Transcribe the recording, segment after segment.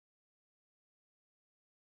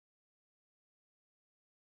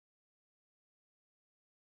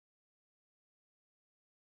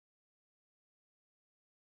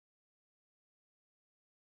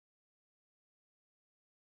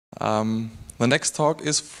The next talk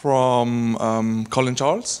is from Colin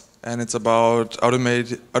Charles, and it's about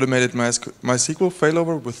automated MySQL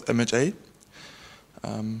failover with MHA.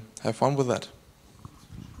 Have fun with that.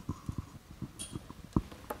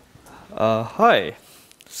 Hi.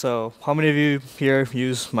 So, how many of you here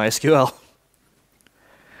use MySQL?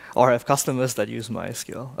 Or have customers that use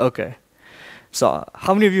MySQL? Okay. So,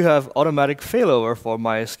 how many of you have automatic failover for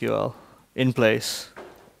MySQL in place?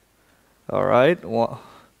 All right.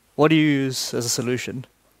 What do you use as a solution?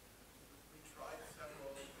 We tried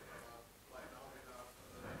several, like now we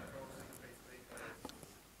have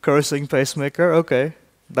Cursing pacemaker. Okay.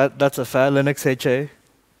 That's a fair Linux HA.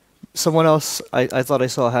 Someone else, I thought I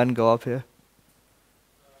saw a hand go up here.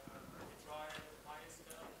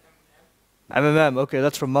 MMM, okay,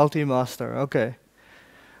 that's from Multi-Master, okay.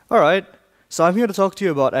 All right, so I'm here to talk to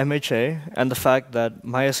you about MHA and the fact that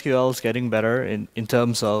MySQL is getting better in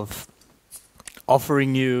terms of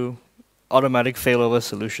offering you automatic failover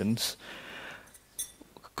solutions.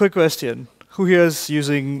 Quick question, who here is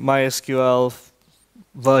using MySQL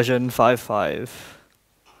version 5.5?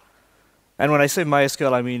 And when I say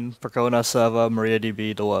MySQL, I mean Percona Server,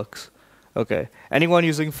 MariaDB, the works. Okay, anyone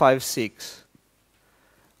using 5.6?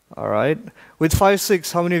 All right. With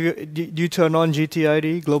 5.6, how many of you, do you turn on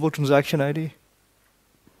GTID, Global Transaction ID?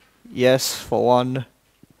 Yes for one,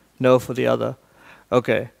 no for the other.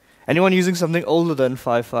 Okay. Anyone using something older than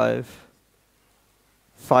 5.5?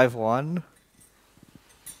 5.1?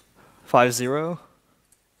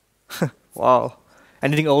 5.0? Wow.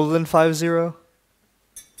 Anything older than 5.0?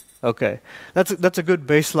 Okay. That's a good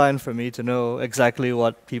baseline for me to know exactly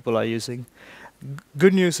what people are using.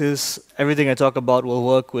 Good news is everything I talk about will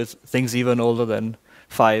work with things even older than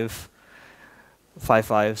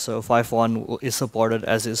 5.5, so 5.1 is supported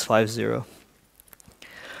as is 5.0.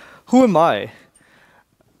 Who am I?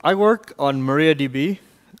 I work on MariaDB.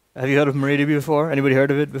 Have you heard of MariaDB before? Anybody heard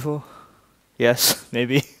of it before? Yes,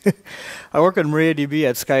 maybe. I work on MariaDB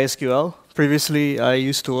at SkySQL. Previously, I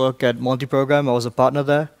used to work at Multiprogram. I was a partner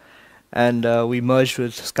there, and we merged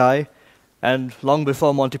with Sky. And long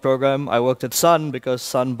before Multiprogram, I worked at Sun because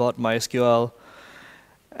Sun bought MySQL.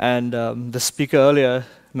 And the speaker earlier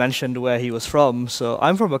mentioned where he was from. So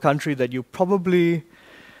I'm from a country that you probably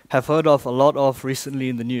have heard of a lot of recently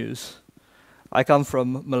in the news. I come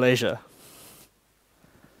from Malaysia.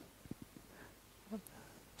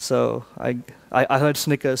 So I heard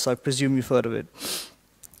Snickers, so I presume you've heard of it.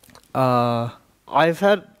 I've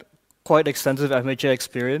had quite extensive MHA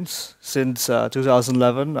experience since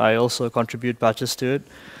 2011. I also contribute patches to it.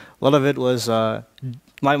 A lot of it was,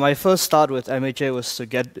 my first start with MHA was to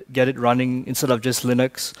get it running instead of just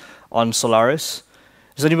Linux on Solaris.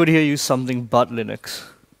 Does anybody here use something but Linux?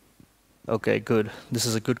 Okay, good. This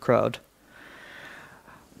is a good crowd.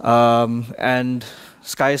 And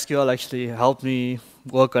SkySQL actually helped me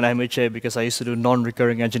work on MHA because I used to do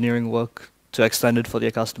non-recurring engineering work to extend it for their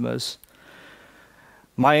customers.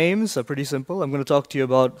 My aims are pretty simple. I'm going to talk to you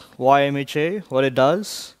about why MHA, what it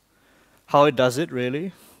does, how it does it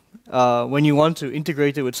really. When you want to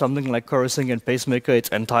integrate it with something like Cursing and Pacemaker, it's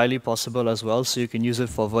entirely possible as well, so you can use it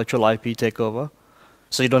for virtual IP takeover.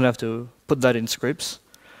 So you don't have to put that in scripts.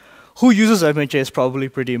 Who uses MHA is probably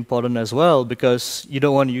pretty important as well, because you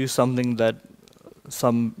don't want to use something that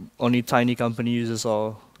some only tiny company uses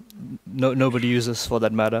or nobody uses for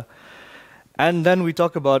that matter. And then we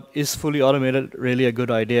talk about, is fully automated really a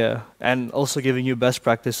good idea? And also giving you best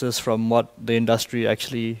practices from what the industry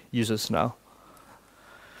actually uses now.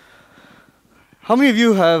 How many of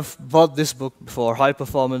you have bought this book before, High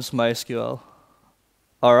Performance MySQL?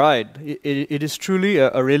 All right, it is truly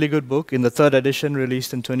a really good book. In the 3rd edition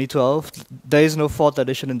released in 2012, there is no 4th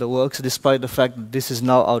edition in the works, despite the fact that this is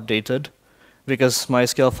now outdated, because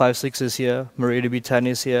MySQL 5.6 is here, MariaDB 10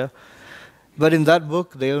 is here. But in that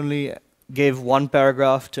book, they only gave one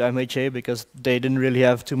paragraph to MHA because they didn't really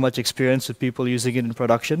have too much experience with people using it in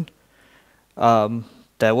production.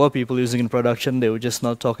 There were people using it in production, they were just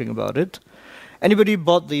not talking about it. Anybody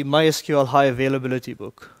bought the MySQL High Availability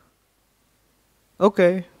book?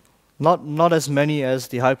 Okay, not as many as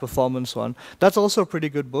the high performance one. That's also a pretty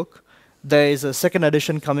good book. There is a 2nd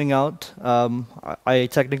edition coming out. I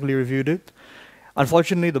technically reviewed it.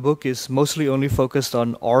 Unfortunately, the book is mostly only focused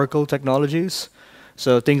on Oracle technologies.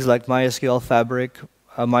 So things like MySQL Fabric,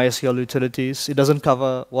 MySQL utilities. It doesn't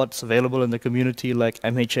cover what's available in the community like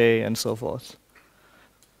MHA and so forth.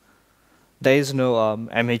 There is no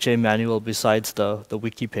MHA manual besides the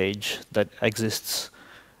wiki page that exists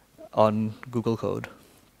on Google Code.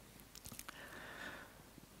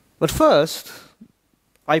 But first,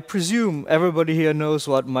 I presume everybody here knows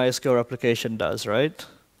what MySQL replication does, right?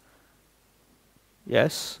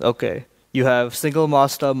 Yes? Okay. You have single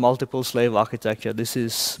master, multiple slave architecture. This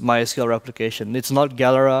is MySQL replication. It's not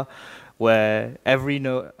Galera, where every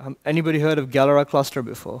node... Anybody heard of Galera cluster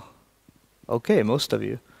before? Okay, most of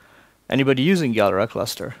you. Anybody using Galera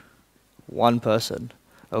cluster? One person.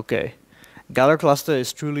 Okay. Galera cluster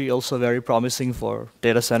is truly also very promising for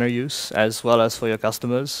data center use as well as for your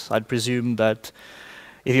customers. I'd presume that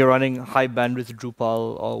if you're running high bandwidth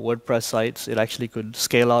Drupal or WordPress sites, it actually could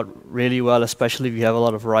scale out really well, especially if you have a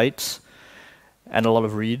lot of writes and a lot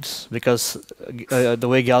of reads. Because the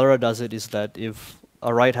way Galera does it is that if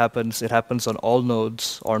a write happens, it happens on all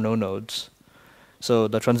nodes or no nodes. So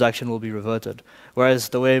the transaction will be reverted. Whereas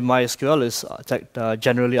the way MySQL is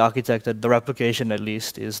generally architected, the replication at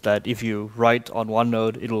least, is that if you write on one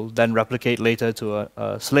node, it'll then replicate later to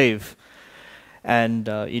a slave. And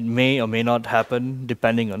it may or may not happen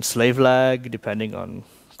depending on slave lag, depending on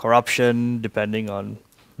corruption, depending on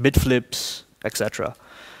bit flips, etc.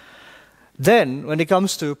 Then, when it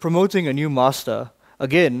comes to promoting a new master,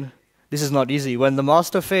 again, this is not easy. When the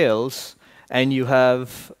master fails, and you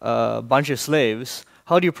have a bunch of slaves,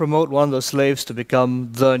 how do you promote one of those slaves to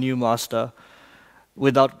become the new master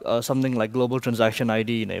without something like global transaction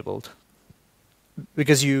ID enabled?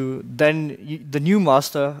 Because the new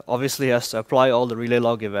master obviously has to apply all the relay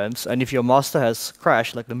log events, and if your master has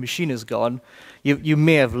crashed, like the machine is gone, you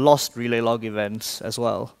may have lost relay log events as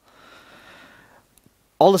well.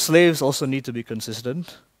 All the slaves also need to be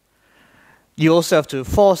consistent. You also have to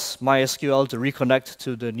force MySQL to reconnect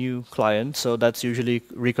to the new client, so that's usually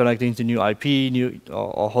reconnecting to new IP,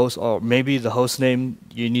 or host, or maybe the host name.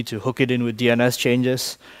 You need to hook it in with DNS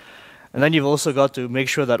changes, and then you've also got to make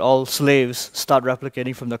sure that all slaves start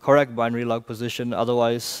replicating from the correct binary log position.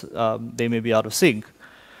 Otherwise, they may be out of sync.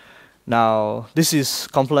 Now, this is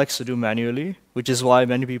complex to do manually, which is why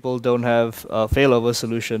many people don't have failover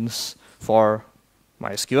solutions for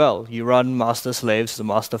MySQL. You run master slaves, the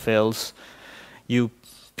master fails. You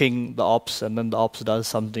ping the ops, and then the ops does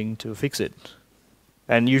something to fix it.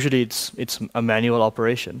 And usually it's a manual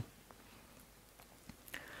operation.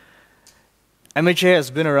 MHA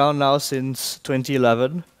has been around now since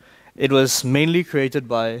 2011. It was mainly created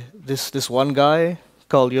by this one guy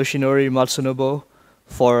called Yoshinori Matsunobu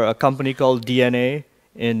for a company called DNA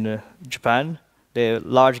in Japan. They're a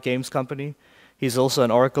large games company. He's also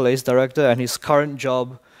an Oracle Ace director, and his current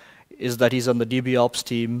job is that he's on the DBOps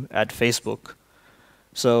team at Facebook.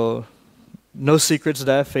 So no secrets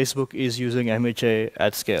there, Facebook is using MHA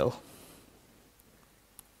at scale.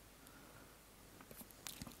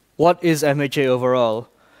 What is MHA overall?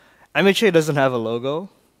 MHA doesn't have a logo.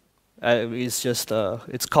 It's just,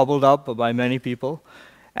 it's cobbled up by many people.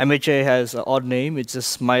 MHA has an odd name. It's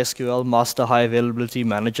just MySQL Master High Availability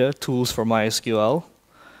Manager, Tools for MySQL.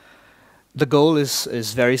 The goal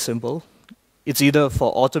is very simple. It's either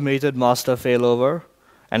for automated master failover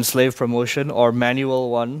and slave promotion, or manual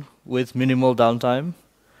one with minimal downtime.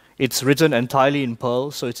 It's written entirely in Perl,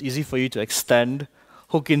 so it's easy for you to extend,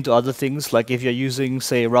 hook into other things. Like if you're using,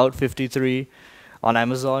 say, Route 53 on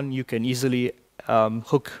Amazon, you can easily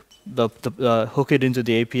hook it into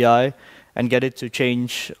the API and get it to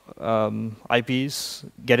change IPs,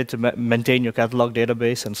 get it to maintain your catalog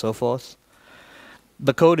database, and so forth.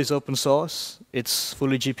 The code is open source. It's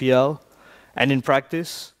fully GPL. And in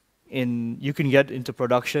practice, you can get into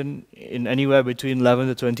production in anywhere between 11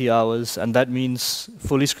 to 20 hours, and that means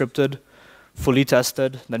fully scripted, fully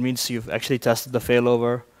tested. That means you've actually tested the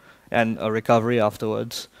failover and a recovery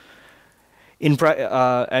afterwards. In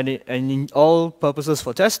all purposes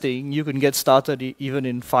for testing, you can get started even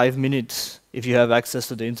in 5 minutes if you have access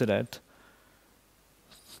to the internet.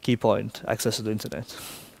 Key point, access to the internet.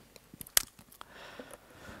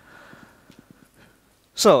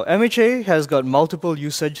 So MHA has got multiple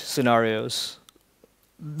usage scenarios.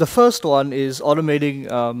 The first one is automating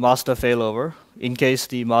master failover. In case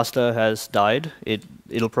the master has died,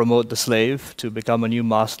 it'll promote the slave to become a new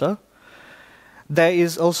master. There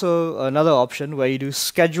is also another option where you do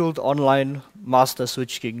scheduled online master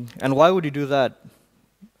switching. And why would you do that?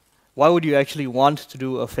 Why would you actually want to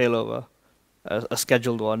do a failover, a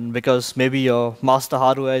scheduled one? Because maybe your master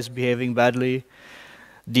hardware is behaving badly,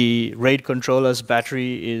 the RAID controller's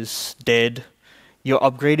battery is dead, you're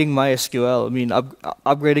upgrading MySQL. I mean,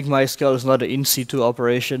 upgrading MySQL is not an in situ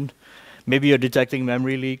operation. Maybe you're detecting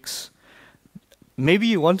memory leaks. Maybe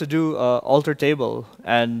you want to do alter table,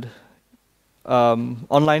 and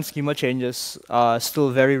online schema changes are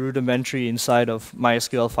still very rudimentary inside of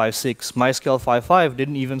MySQL 5.6. MySQL 5.5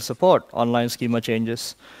 didn't even support online schema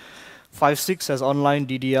changes. 5.6 has online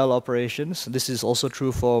DDL operations. This is also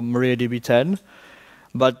true for MariaDB 10.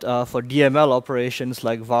 But for DML operations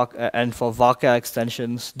like and for varchar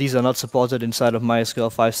extensions, these are not supported inside of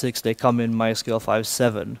MySQL 5.6. They come in MySQL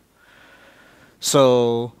 5.7.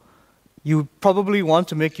 So you probably want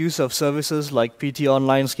to make use of services like PT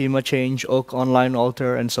Online Schema Change, Oak Online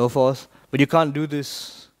Alter, and so forth. But you can't do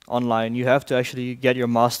this online. You have to actually get your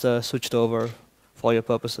master switched over for your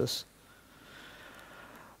purposes.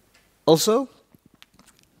 Also,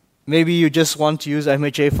 maybe you just want to use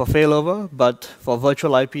MHA for failover, but for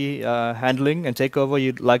virtual IP handling and takeover,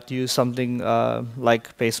 you'd like to use something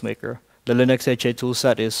like Pacemaker. The Linux HA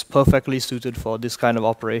toolset is perfectly suited for this kind of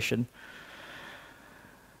operation.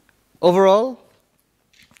 Overall,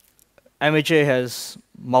 MHA has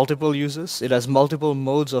multiple uses. It has multiple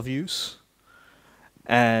modes of use.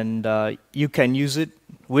 And you can use it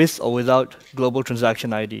with or without global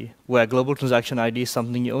transaction ID, where global transaction ID is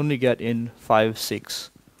something you only get in 5.6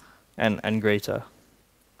 and greater.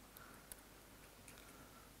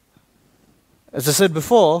 As I said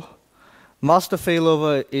before, master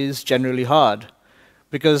failover is generally hard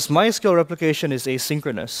because MySQL replication is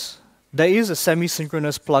asynchronous. There is a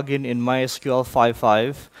semi-synchronous plugin in MySQL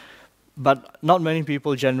 5.5, but not many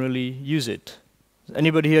people generally use it.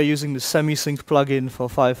 Anybody here using the semi-sync plugin for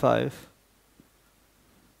 5.5?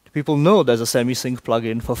 Do people know there's a semi-sync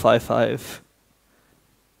plugin for 5.5?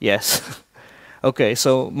 Yes. Okay,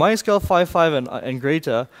 so MySQL 5.5 and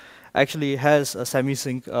greater actually has a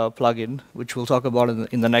semi-sync plugin, which we'll talk about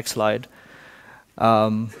in the next slide.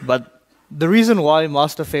 But the reason why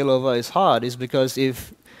master failover is hard is because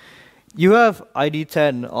if you have ID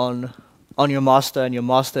 10 on your master and your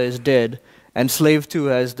master is dead, and slave 2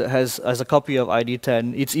 has a copy of ID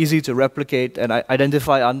 10, it's easy to replicate and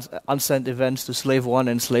identify unsent events to slave 1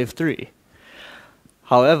 and slave 3.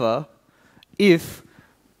 However, if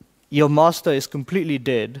your master is completely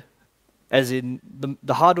dead, as in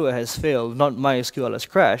the hardware has failed, not MySQL has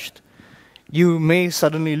crashed, you may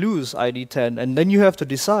suddenly lose ID 10, and then you have to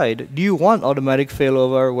decide, do you want automatic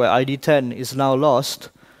failover where ID 10 is now lost,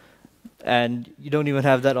 and you don't even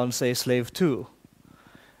have that on, say, slave 2?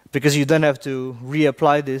 Because you then have to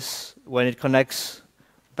reapply this when it connects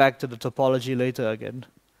back to the topology later again.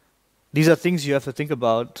 These are things you have to think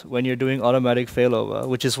about when you're doing automatic failover,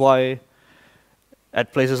 which is why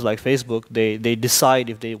at places like Facebook, they decide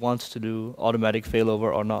if they want to do automatic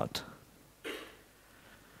failover or not.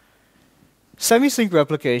 Semi-sync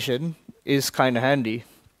replication is kind of handy,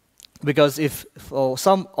 because if for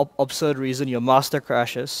some absurd reason your master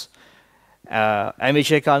crashes,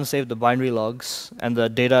 MHA can't save the binary logs, and the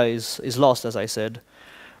data is lost, as I said.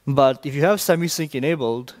 But if you have semi-sync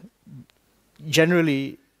enabled,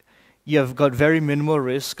 generally you have got very minimal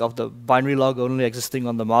risk of the binary log only existing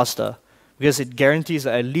on the master, because it guarantees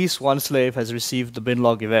that at least one slave has received the bin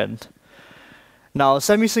log event. Now,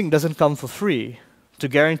 semi-sync doesn't come for free. To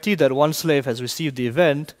guarantee that one slave has received the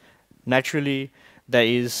event, naturally there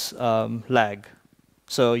is lag.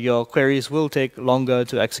 So your queries will take longer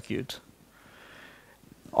to execute.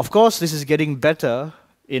 Of course, this is getting better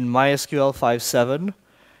in MySQL 5.7.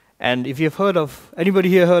 And if you've heard of, anybody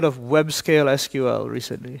here heard of web-scale SQL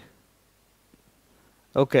recently?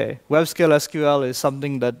 Okay, web-scale SQL is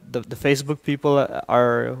something that the Facebook people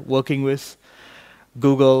are working with,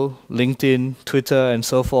 Google, LinkedIn, Twitter, and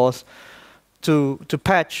so forth, to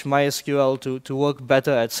patch MySQL to work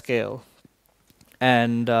better at scale.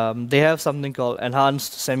 And they have something called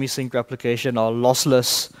enhanced semi-sync replication or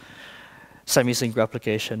lossless semi-sync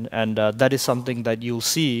replication, and that is something that you'll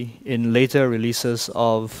see in later releases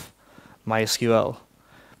of MySQL.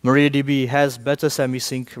 MariaDB has better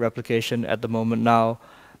semi-sync replication at the moment now,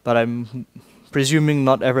 but I'm presuming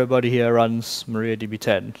not everybody here runs MariaDB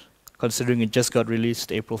 10, considering it just got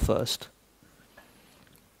released April 1st.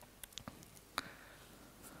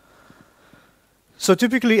 So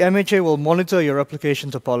typically, MHA will monitor your replication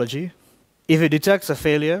topology. If it detects a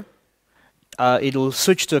failure, it will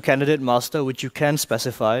switch to a candidate master, which you can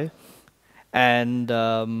specify. And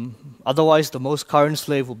otherwise, the most current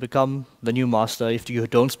slave will become the new master if you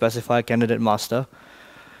don't specify a candidate master.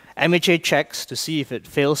 MHA checks to see if it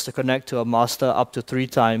fails to connect to a master up to 3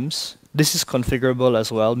 times. This is configurable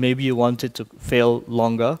as well. Maybe you want it to fail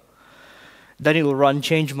longer. Then it will run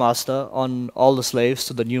change master on all the slaves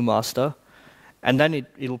to the new master. And then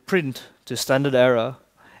it'll print to standard error.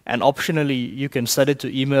 And optionally, you can set it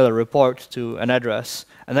to email a report to an address.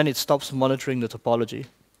 And then it stops monitoring the topology.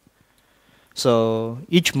 So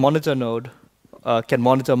each monitor node can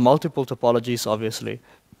monitor multiple topologies, obviously.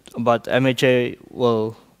 But MHA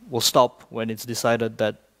will stop when it's decided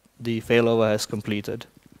that the failover has completed.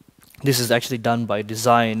 This is actually done by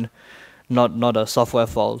design, not a software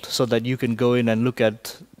fault, so that you can go in and look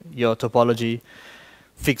at your topology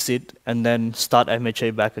fix it, and then start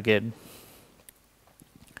MHA back again.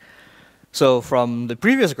 So from the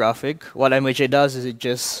previous graphic, what MHA does is it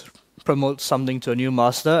just promotes something to a new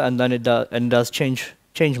master, and then it does change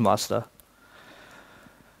master.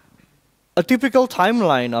 A typical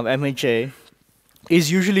timeline of MHA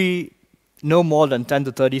is usually no more than 10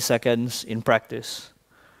 to 30 seconds in practice.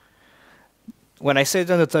 When I say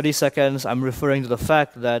 10 to 30 seconds, I'm referring to the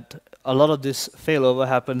fact that a lot of this failover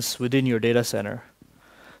happens within your data center.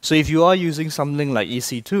 So if you are using something like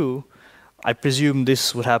EC2, I presume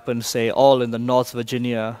this would happen, say, all in the North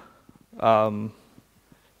Virginia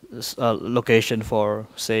location for,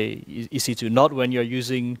 say, EC2, not when you're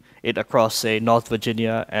using it across, say, North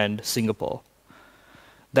Virginia and Singapore.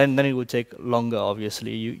 Then it would take longer,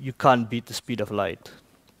 obviously. You can't beat the speed of light.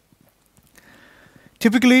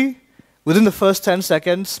 Typically, within the first 10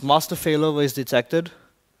 seconds, master failover is detected.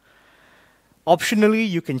 Optionally,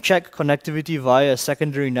 you can check connectivity via a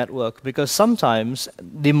secondary network, because sometimes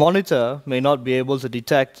the monitor may not be able to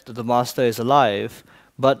detect that the master is alive,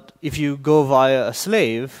 but if you go via a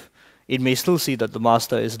slave, it may still see that the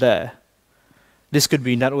master is there. This could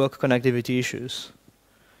be network connectivity issues.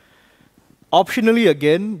 Optionally,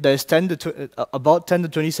 again, there's about 10 to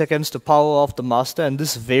 20 seconds to power off the master, and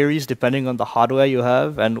this varies depending on the hardware you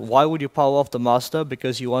have. And why would you power off the master?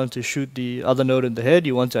 Because you want to shoot the other node in the head.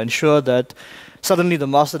 You want to ensure that suddenly the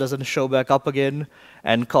master doesn't show back up again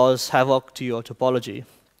and cause havoc to your topology,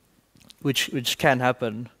 which can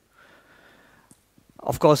happen.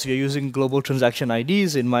 Of course, if you're using global transaction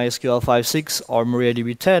IDs in MySQL 5.6 or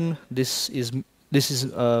MariaDB 10, this is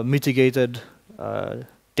mitigated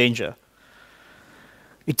danger.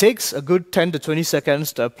 It takes a good 10 to 20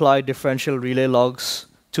 seconds to apply differential relay logs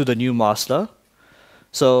to the new master.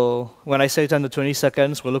 So when I say 10 to 20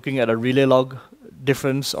 seconds, we're looking at a relay log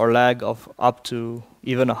difference or lag of up to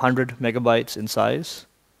even 100 megabytes in size,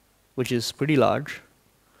 which is pretty large.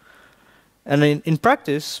 And in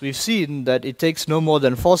practice, we've seen that it takes no more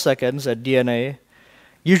than 4 seconds at DNA,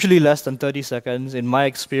 usually less than 30 seconds. In my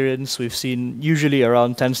experience, we've seen usually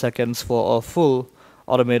around 10 seconds for a full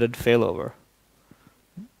automated failover.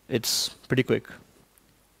 It's pretty quick.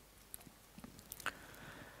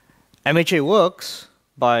 MHA works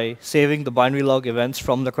by saving the binary log events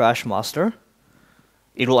from the crash master.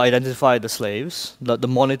 It will identify the slaves. The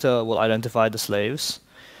monitor will identify the slaves.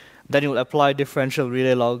 Then it will apply differential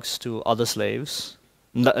relay logs to other slaves.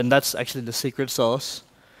 And that's actually the secret sauce.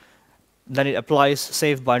 Then it applies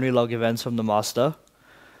saved binary log events from the master,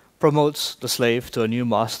 promotes the slave to a new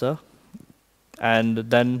master, and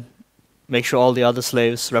then make sure all the other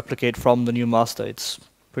slaves replicate from the new master. It's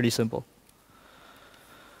pretty simple.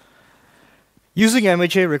 Using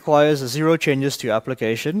MHA requires 0 changes to your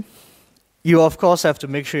application. You, of course, have to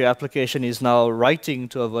make sure your application is now writing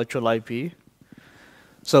to a virtual IP.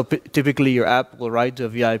 So typically, your app will write to a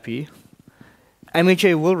VIP.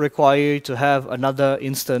 MHA will require you to have another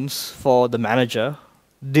instance for the manager.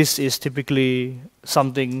 This is typically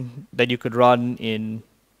something that you could run in,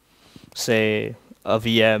 say, a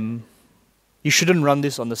VM. You shouldn't run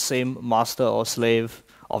this on the same master or slave,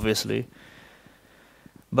 obviously.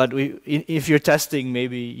 But if you're testing,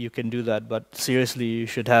 maybe you can do that. But seriously, you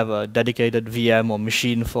should have a dedicated VM or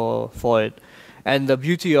machine for it. And the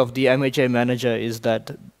beauty of the MHA manager is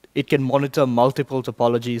that it can monitor multiple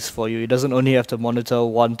topologies for you. It doesn't only have to monitor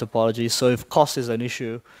one topology. So if cost is an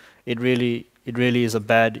issue, it really is a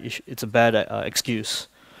bad issue. It's a bad excuse.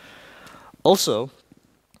 Also,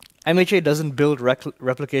 MHA doesn't build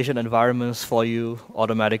replication environments for you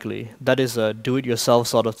automatically. That is a do-it-yourself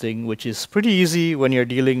sort of thing, which is pretty easy when you're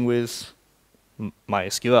dealing with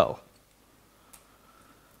MySQL.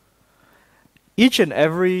 Each and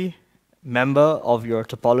every member of your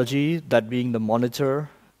topology, that being the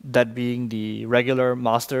monitor, that being the regular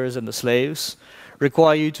masters and the slaves,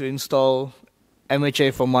 require you to install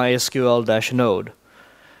MHA for MySQL-node.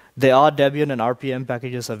 There are Debian and RPM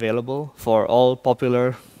packages available for all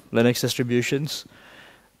popular Linux distributions.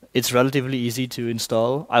 It's relatively easy to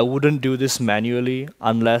install. I wouldn't do this manually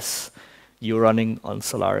unless you're running on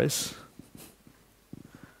Solaris.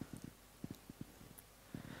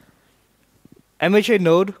 MHA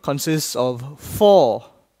node consists of 4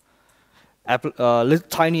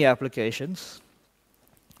 tiny applications.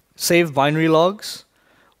 Save binary logs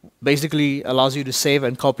basically allows you to save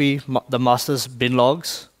and copy the master's bin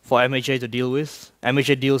logs for MHA to deal with.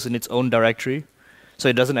 MHA deals in its own directory, so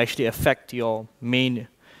it doesn't actually affect your main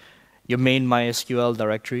MySQL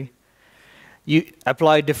directory. You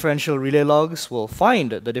apply differential relay logs, will find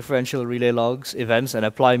the differential relay logs events and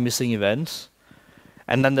apply missing events.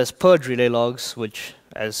 And then there's purge relay logs, which,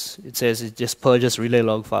 as it says, it just purges relay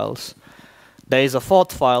log files. There is a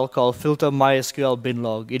fourth file called filter MySQL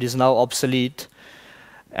binlog. It is now obsolete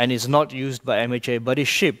and is not used by MHA, but is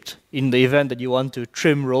shipped in the event that you want to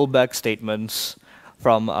trim rollback statements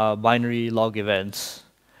from binary log events.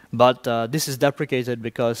 But this is deprecated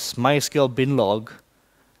because MySQL binlog,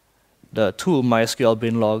 the tool MySQL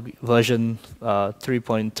binlog version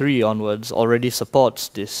 3.3 onwards already supports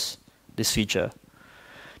this feature.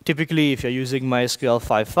 Typically, if you're using MySQL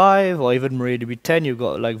 5.5 or even MariaDB 10, you've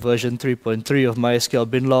got like version 3.3 of MySQL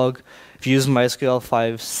binlog. If you use MySQL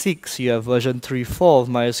 5.6, you have version 3.4 of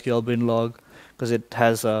MySQL binlog because it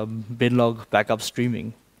has binlog backup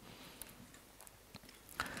streaming.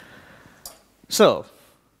 So,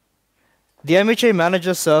 the MHA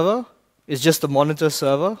manager server is just a monitor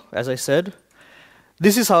server, as I said.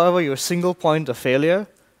 This is, however, your single point of failure.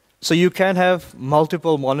 So you can have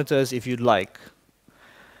multiple monitors if you'd like.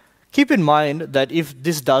 Keep in mind that if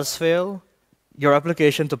this does fail, your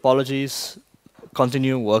application topologies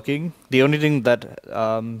continue working. The only thing that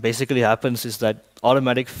basically happens is that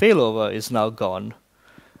automatic failover is now gone.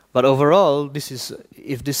 But overall,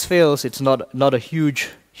 if this fails, it's not a huge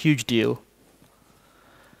deal.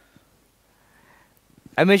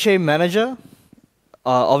 MHA Manager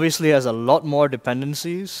obviously has a lot more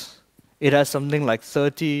dependencies. It has something like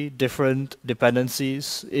 30 different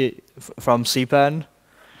dependencies from cpan.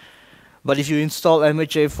 But if you install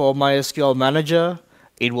MHA for MySQL Manager,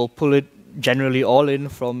 it will pull it generally all in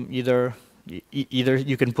from either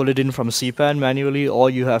you can pull it in from cpan manually,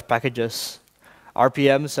 or you have packages.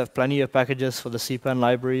 RPMs have plenty of packages for the cpan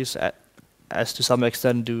libraries, as to some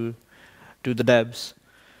extent do the devs.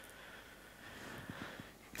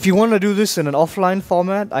 If you want to do this in an offline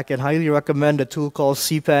format, I can highly recommend a tool called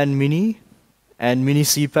cpan Mini and Mini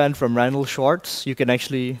cpan from Randall Schwartz. You can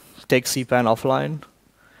actually take cpan offline.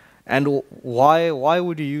 And why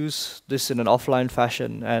would you use this in an offline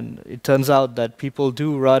fashion? And it turns out that people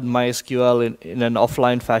do run MySQL in an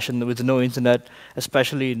offline fashion with no internet,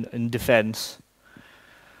 especially in defense.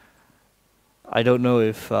 I don't know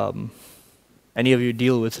if any of you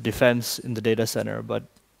deal with defense in the data center, but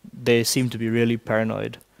they seem to be really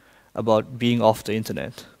paranoid about being off the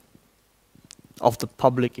internet, off the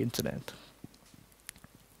public internet.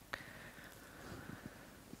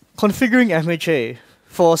 Configuring MHA.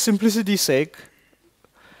 For simplicity's sake,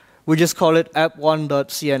 we just call it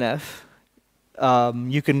app1.cnf.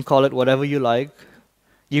 You can call it whatever you like.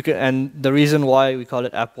 And the reason why we call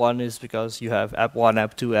it app1 is because you have app1,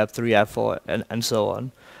 app2, app3, app4, and so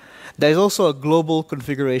on. There's also a global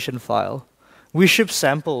configuration file. We ship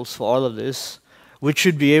samples for all of this, which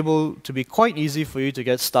should be able to be quite easy for you to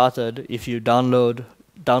get started if you download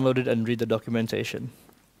it and read the documentation.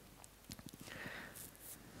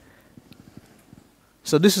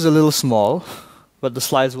 So this is a little small, but the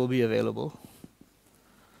slides will be available.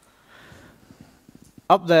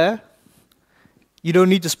 Up there, you don't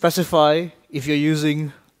need to specify if you're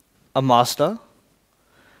using a master.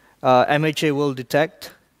 MHA will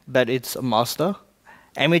detect that it's a master.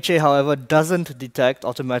 MHA, however, doesn't detect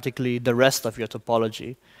automatically the rest of your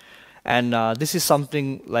topology. And this is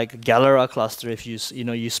something like Galera cluster. If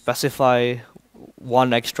you specify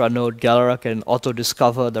one extra node, Galera can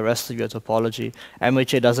auto-discover the rest of your topology.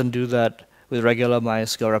 MHA doesn't do that with regular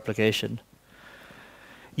MySQL replication.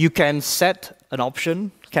 You can set an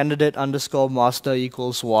option, candidate underscore master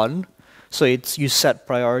equals 1. So you set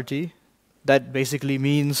priority. That basically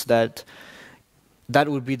means that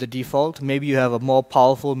would be the default. Maybe you have a more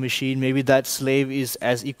powerful machine. Maybe that slave is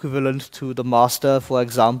as equivalent to the master, for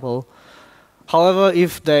example. However,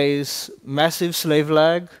 if there is massive slave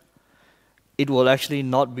lag, it will actually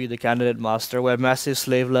not be the candidate master, where massive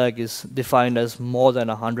slave lag is defined as more than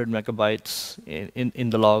 100 megabytes in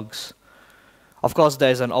the logs. Of course,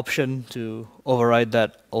 there is an option to override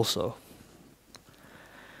that also.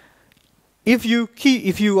 If you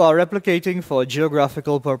are replicating for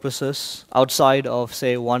geographical purposes outside of,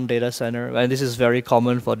 say, one data center, and this is very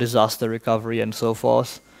common for disaster recovery and so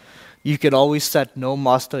forth, you can always set no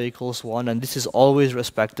master equals 1, and this is always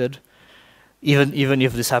respected. Even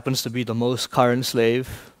if this happens to be the most current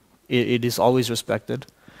slave, it is always respected.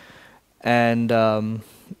 And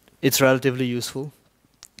it's relatively useful.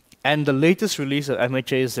 And the latest release of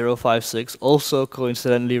MHA 056, also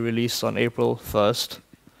coincidentally released on April 1st,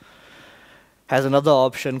 has another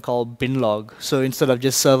option called binlog. So instead of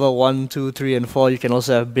just server 1, 2, 3, and 4, you can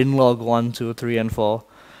also have binlog 1, 2, 3, and 4.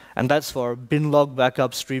 And that's for binlog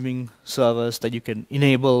backup streaming servers that you can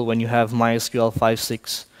enable when you have MySQL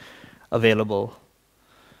 5.6 available.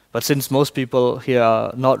 But since most people here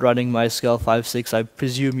are not running MySQL 5.6, I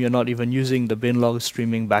presume you're not even using the binlog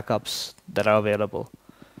streaming backups that are available.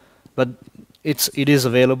 But it is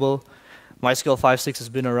available. MySQL 5.6 has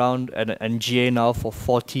been around and GA now for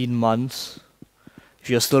 14 months. If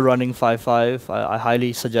you're still running 5.5, I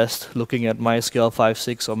highly suggest looking at MySQL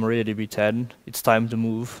 5.6 or MariaDB 10. It's time to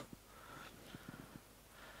move.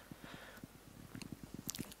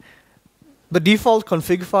 The default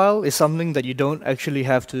config file is something that you don't actually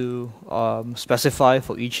have to specify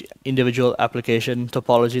for each individual application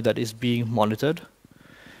topology that is being monitored.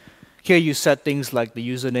 Here you set things like the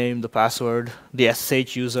username, the password, the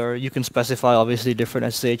SSH user. You can specify obviously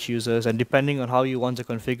different SSH users, and depending on how you want to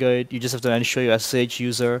configure it, you just have to ensure your SSH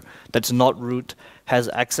user that's not root has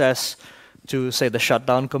access to, say, the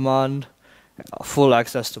shutdown command. Full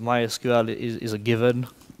access to MySQL is a given.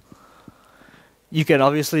 You can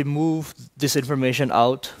obviously move this information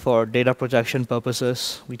out for data protection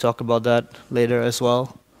purposes. We talk about that later as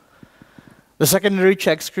well. The secondary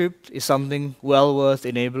check script is something well worth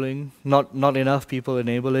enabling. Not enough people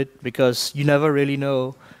enable it because you never really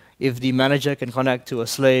know if the manager can connect to a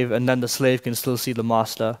slave and then the slave can still see the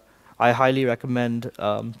master. I highly recommend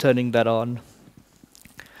turning that on.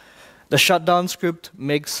 The shutdown script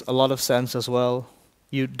makes a lot of sense as well.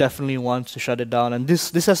 You definitely want to shut it down, and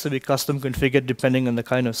this has to be custom configured depending on the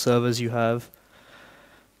kind of servers you have.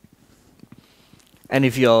 And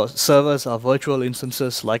if your servers are virtual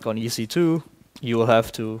instances like on EC2, you will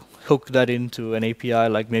have to hook that into an API,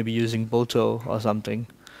 like maybe using Boto or something.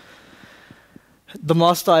 The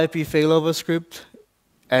master IP failover script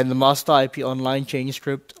and the master IP online change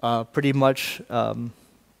script are pretty much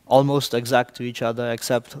almost exact to each other,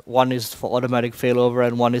 except one is for automatic failover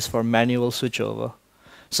and one is for manual switchover.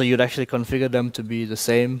 So you'd actually configure them to be the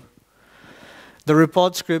same. The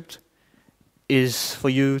report script is for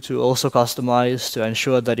you to also customize to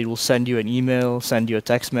ensure that it will send you an email, send you a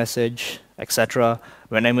text message, etc.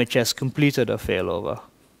 when MHA has completed a failover.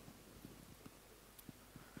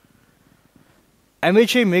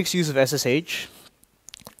 MHA makes use of SSH,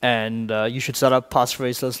 and you should set up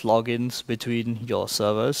passphraseless logins between your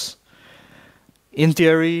servers. In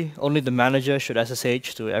theory, only the manager should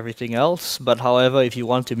SSH to everything else, but however, if you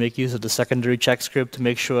want to make use of the secondary check script,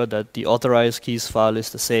 make sure that the authorized keys file is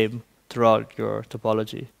the same throughout your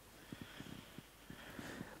topology.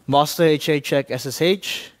 Master HA check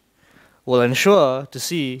SSH will ensure to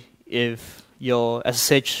see if your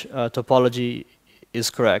SSH topology is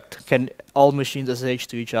correct. Can all machines SSH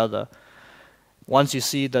to each other? Once you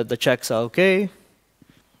see that the checks are okay,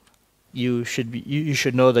 you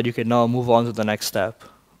should know that you can now move on to the next step.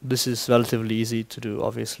 This is relatively easy to do,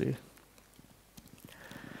 obviously.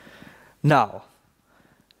 Now,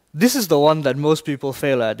 this is the one that most people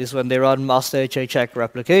fail at, is when they run master HA check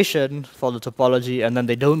replication for the topology and then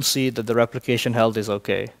they don't see that the replication health is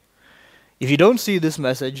okay. If you don't see this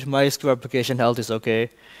message, MySQL replication health is okay,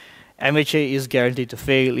 MHA is guaranteed to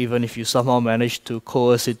fail even if you somehow manage to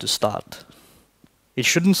coerce it to start. It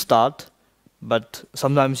shouldn't start, but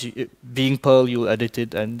sometimes being Perl, you'll edit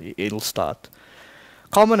it and it'll start.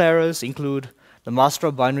 Common errors include the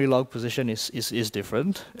master binary log position is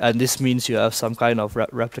different, and this means you have some kind of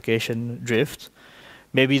replication drift.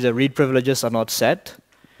 Maybe the read privileges are not set.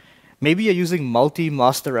 Maybe you're using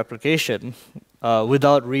multi-master replication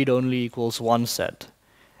without read-only equals one set.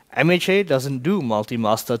 MHA doesn't do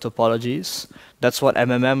multi-master topologies. That's what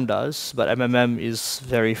MMM does, but MMM is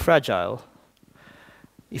very fragile.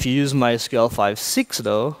 If you use MySQL 5.6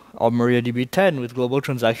 though, or MariaDB 10 with global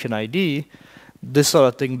transaction ID, this sort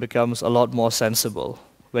of thing becomes a lot more sensible,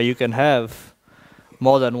 where you can have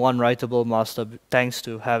more than one writable master thanks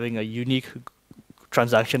to having a unique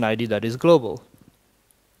transaction ID that is global.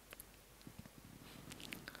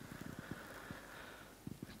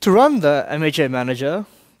 To run the MHA manager,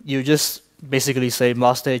 you just basically say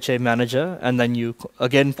master HA manager, and then you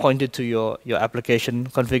again point it to your application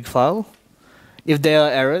config file. If there are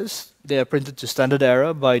errors, they are printed to standard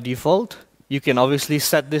error by default. You can obviously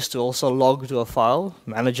set this to also log to a file,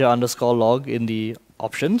 manager_log in the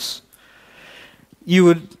options. You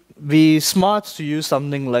would be smart to use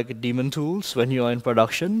something like daemon tools when you are in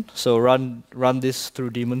production. So run this through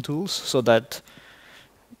daemon tools so that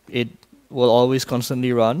it will always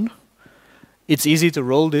constantly run. It's easy to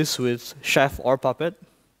roll this with Chef or Puppet,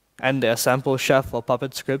 and there are sample Chef or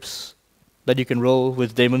Puppet scripts that you can roll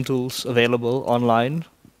with daemon tools available online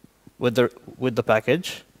with the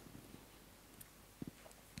package.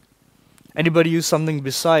 Anybody use something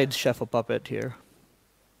besides Chef or Puppet here?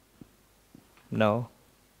 No.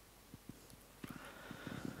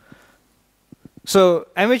 So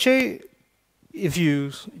MHA, if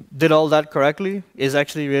you did all that correctly, is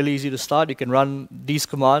actually really easy to start. You can run these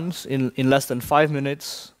commands in less than 5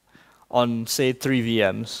 minutes on, say, 3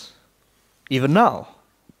 VMs, even now,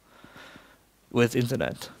 with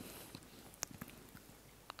internet.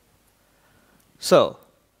 So,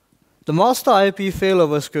 the master IP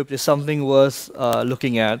failover script is something worth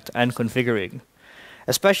looking at and configuring,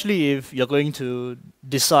 especially if you're going to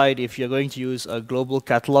decide if you're going to use a global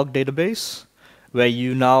catalog database, where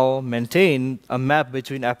you now maintain a map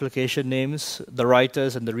between application names, the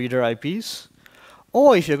writers, and the reader IPs,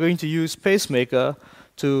 or if you're going to use Pacemaker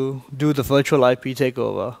to do the virtual IP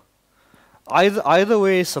takeover. Either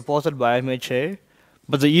way is supported by MHA,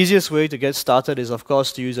 but the easiest way to get started is, of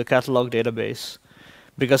course, to use a catalog database,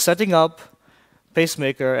 because setting up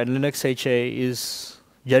Pacemaker and Linux HA is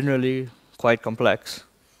generally quite complex.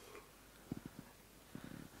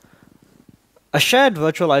 A shared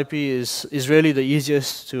virtual IP is really the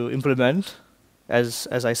easiest to implement, as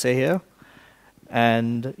I say here.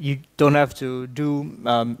 And you don't have to do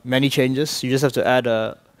many changes. You just have to add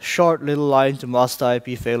a short little line to master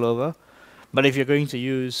IP failover. But if you're going to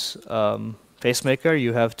use Pacemaker,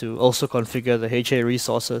 you have to also configure the HA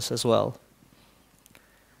resources as well.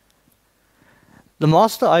 The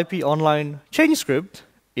master IP online change script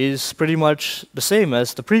is pretty much the same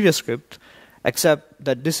as the previous script, except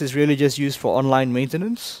that this is really just used for online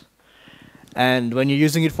maintenance. And when you're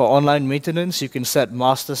using it for online maintenance, you can set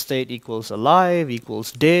master state equals alive,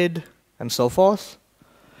 equals dead, and so forth.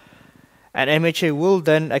 And MHA will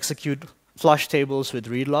then execute flush tables with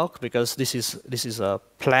readlock, because this is a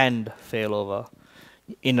planned failover.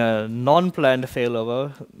 In a non-planned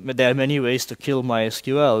failover, there are many ways to kill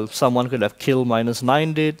MySQL. Someone could have kill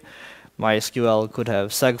 -9 did. MySQL could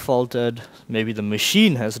have segfaulted. Maybe the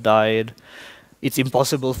machine has died. It's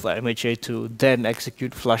impossible for MHA to then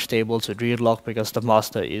execute flush tables with readlock because the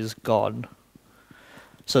master is gone.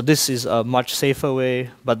 So this is a much safer way,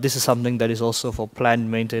 but this is something that is also for planned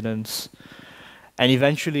maintenance. And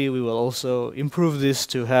eventually we will also improve this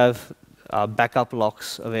to have backup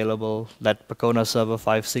locks available that Pacona Server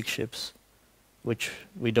 5.6 ships, which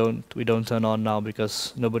we don't turn on now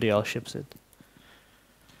because nobody else ships it.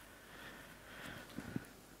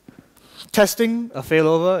 Testing a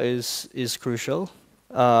failover is crucial.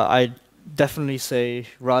 I definitely say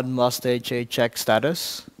run master HA check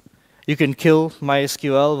status. You can kill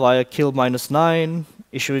MySQL via kill -9,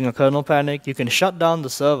 issuing a kernel panic. You can shut down the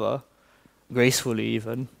server, gracefully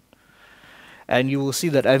even. And you will see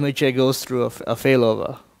that MHA goes through a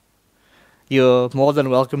failover. You're more than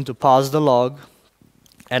welcome to parse the log.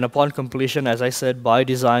 And upon completion, as I said, by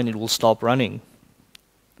design, it will stop running.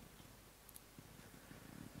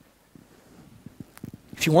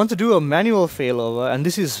 If you want to do a manual failover, and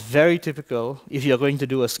this is very typical if you're going to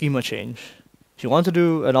do a schema change. If you want to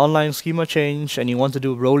do an online schema change and you want to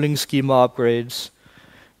do rolling schema upgrades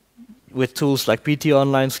with tools like PT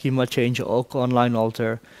Online Schema Change or Oak Online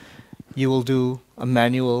Alter, you will do a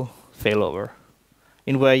manual failover,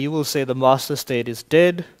 in where you will say the master state is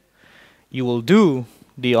dead, you will do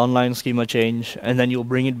the online schema change, and then you'll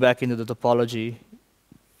bring it back into the topology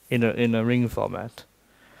in a ring format.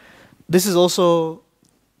 This is also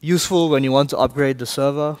useful when you want to upgrade the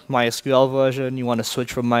server, MySQL version, you want to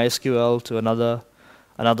switch from MySQL to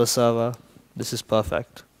another server. This is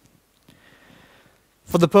perfect.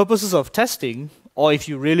 For the purposes of testing, or if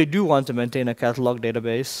you really do want to maintain a catalog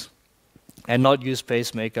database and not use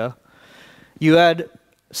Pacemaker, you add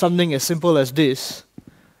something as simple as this,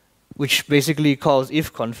 which basically calls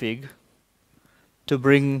ifconfig to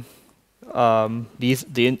bring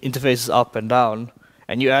the interfaces up and down.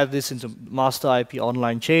 And you add this into master IP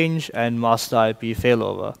online change and master IP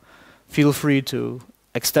failover. Feel free to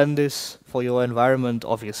extend this for your environment,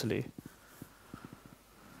 obviously.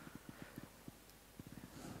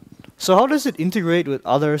 So how does it integrate with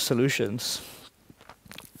other solutions?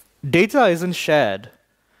 Data isn't shared,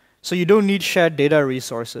 so you don't need shared data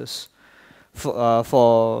resources.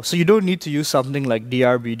 So you don't need to use something like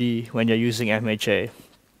DRBD when you're using MHA.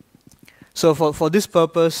 So for this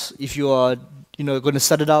purpose, if you are going to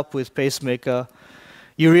set it up with Pacemaker,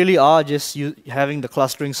 you really are just having the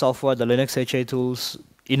clustering software, the Linux HA tools,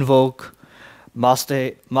 invoke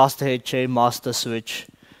master HA, master switch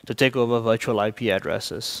to take over virtual IP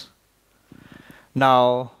addresses.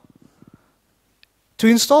 Now, to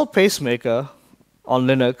install Pacemaker on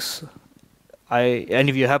Linux, and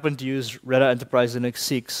if you happen to use Red Hat Enterprise Linux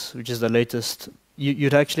 6, which is the latest,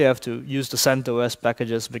 you'd actually have to use the CentOS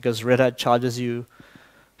packages because Red Hat charges you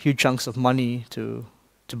huge chunks of money to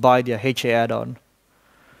buy their HA add-on.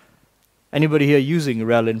 Anybody here using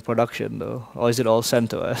RHEL in production, though? Or is it all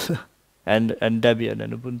CentOS and Debian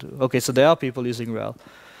and Ubuntu? Okay, so there are people using RHEL.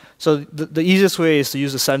 So the easiest way is to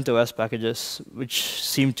use the CentOS packages, which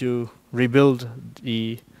seem to rebuild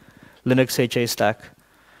the Linux HA stack.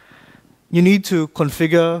 You need to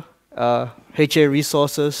configure HA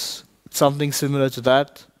resources, something similar to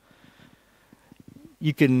that.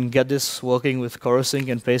 You can get this working with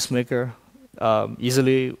CoroSync and Pacemaker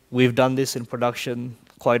easily. We've done this in production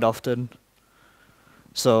quite often.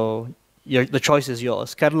 So the choice is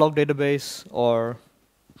yours, catalog database or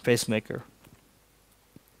Pacemaker.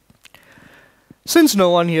 Since no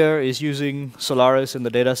one here is using Solaris in the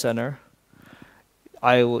data center,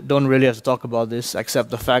 I don't really have to talk about this except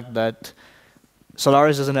the fact that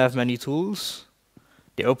Solaris doesn't have many tools.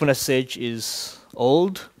 The OpenSSH is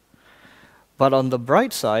old. But on the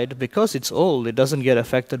bright side, because it's old, it doesn't get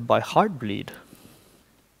affected by Heartbleed.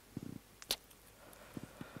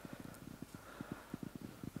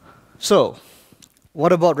 So,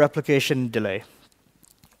 what about replication delay?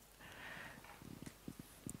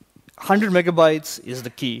 100 megabytes is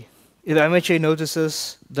the key. If MHA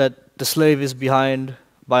notices that the slave is behind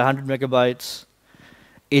by 100 megabytes,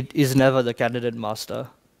 it is never the candidate master.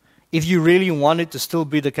 If you really want it to still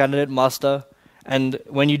be the candidate master, and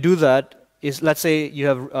when you do that, let's say you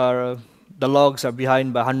have the logs are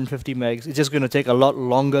behind by 150 megs, it's just going to take a lot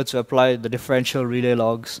longer to apply the differential relay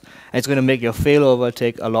logs, and it's going to make your failover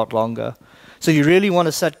take a lot longer. So you really want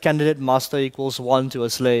to set candidate master equals 1 to a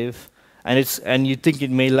slave, and you think it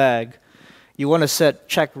may lag, you want to set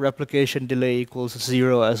check replication delay equals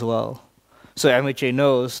 0 as well. So MHA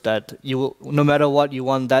knows that you will, no matter what, you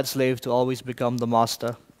want that slave to always become the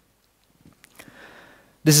master.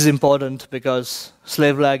 This is important because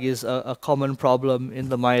slave lag is a common problem in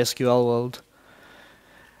the MySQL world.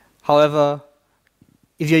 However,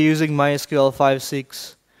 if you're using MySQL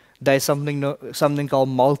 5.6, there's something called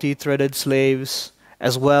multi-threaded slaves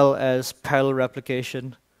as well as parallel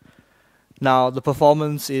replication. Now, the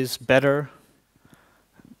performance is better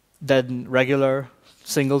than regular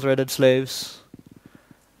single-threaded slaves.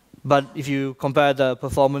 But if you compare the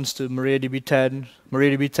performance to MariaDB 10,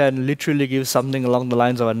 MariaDB 10 literally gives something along the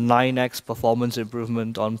lines of a 9x performance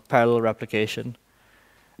improvement on parallel replication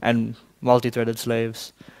and multi-threaded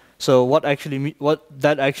slaves. So what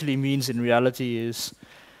that actually means in reality is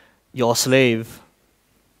your slave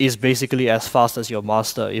is basically as fast as your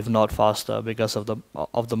master, if not faster, because of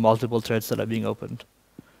the multiple threads that are being opened.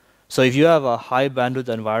 So if you have a high bandwidth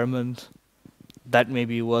environment, that may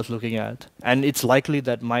be worth looking at. And it's likely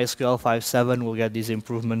that MySQL 5.7 will get these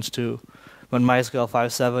improvements too. But MySQL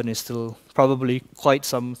 5.7 is still probably quite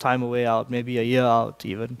some time away out, maybe a year out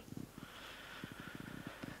even.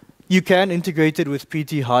 You can integrate it with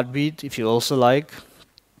PT Heartbeat if you also like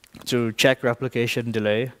to check replication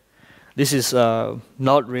delay. This is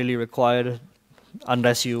not really required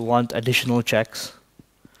unless you want additional checks.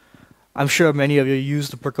 I'm sure many of you use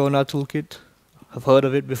the Percona toolkit, have heard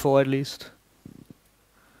of it before at least.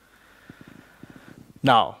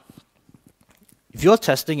 Now, if you're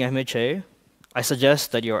testing MHA, I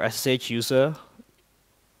suggest that you're SSH user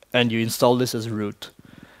and you install this as root.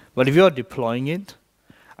 But if you're deploying it,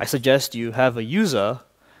 I suggest you have a user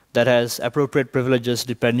that has appropriate privileges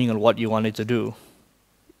depending on what you want it to do.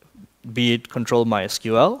 Be it control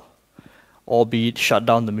MySQL, or be it shut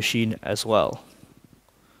down the machine as well.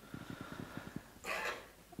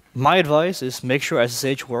 My advice is make sure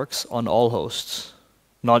SSH works on all hosts,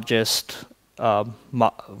 not just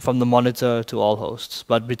from the monitor to all hosts,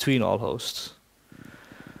 but between all hosts.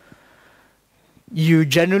 You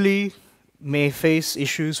generally may face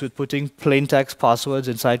issues with putting plain text passwords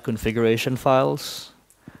inside configuration files.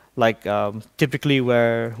 Like typically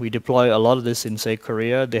where we deploy a lot of this in, say,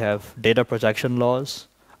 Korea, they have data protection laws.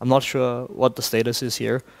 I'm not sure what the status is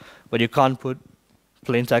here, but you can't put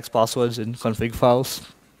plain text passwords in config files.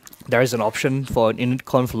 There is an option for an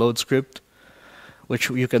initconf load script, which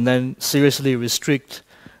you can then seriously restrict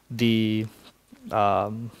the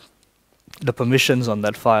permissions on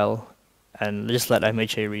that file and just let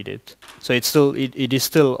MHA read it. So it is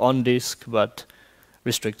still on disk, but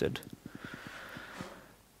restricted.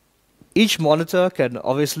 Each monitor can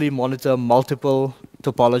obviously monitor multiple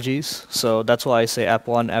topologies. So that's why I say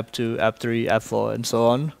app1, app2, app3, app4, and so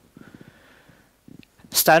on.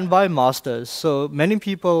 Standby masters. So many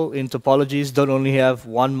people in topologies don't only have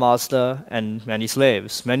one master and many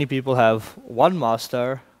slaves. Many people have one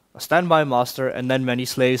master, a standby master, and then many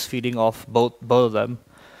slaves feeding off both of them.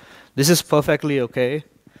 This is perfectly okay.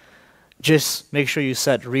 Just make sure you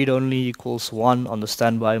set read-only equals 1 on the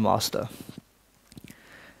standby master.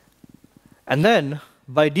 And then,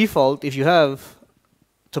 by default, if you have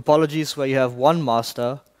topologies where you have one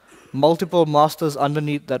master, multiple masters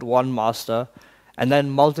underneath that one master, and then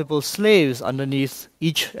multiple slaves underneath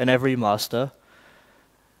each and every master,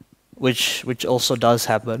 which also does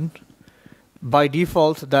happen, by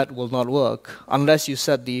default, that will not work unless you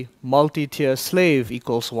set the multi-tier slave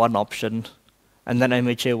equals 1 option, and then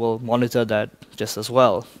MHA will monitor that just as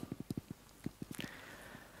well.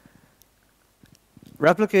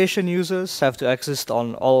 Replication users have to exist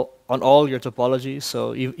on all your topologies,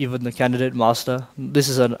 so even the candidate master. This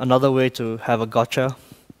is another way to have a gotcha.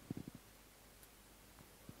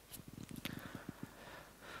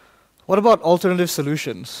 What about alternative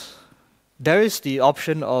solutions? There is the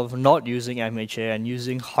option of not using MHA and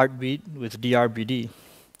using Heartbeat with DRBD.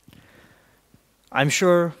 I'm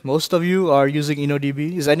sure most of you are using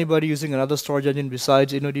InnoDB. Is anybody using another storage engine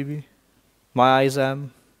besides InnoDB? MyISAM?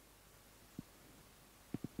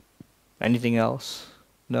 Anything else?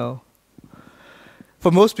 No?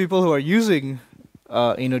 For most people who are using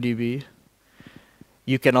InnoDB,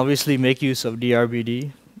 you can obviously make use of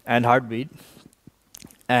DRBD and Heartbeat.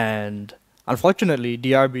 And unfortunately,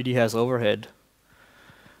 DRBD has overhead.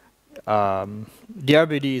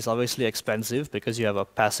 DRBD is obviously expensive because you have a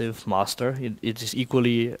passive master. It is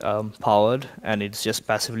equally powered, and it's just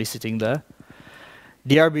passively sitting there.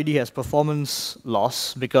 DRBD has performance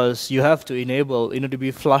loss because you have to enable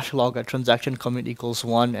InnoDB flush log at transaction commit equals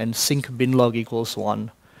 1 and sync bin log equals 1.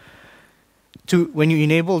 When you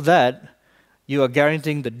enable that, you are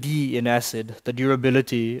guaranteeing the D in ACID, the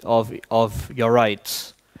durability of your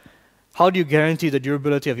writes. How do you guarantee the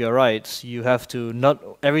durability of your writes? You have to not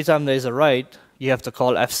every time there is a write, you have to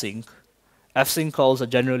call fsync. Fsync calls are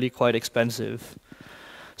generally quite expensive.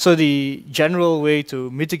 So the general way to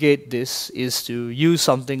mitigate this is to use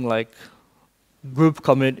something like group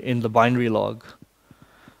commit in the binary log.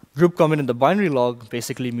 Group commit in the binary log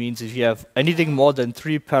basically means if you have anything more than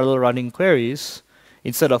 3 parallel running queries,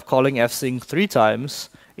 instead of calling fsync 3 times,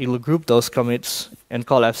 it will group those commits and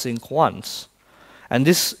call fsync once. And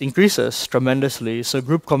this increases tremendously, so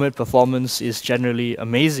group commit performance is generally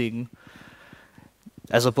amazing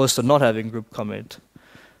as opposed to not having group commit.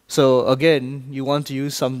 So again, you want to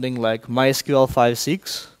use something like MySQL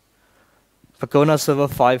 5.6, Percona Server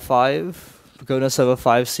 5.5, Percona Server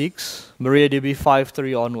 5.6, MariaDB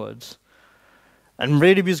 5.3 onwards. And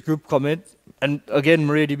MariaDB's group commit, and again,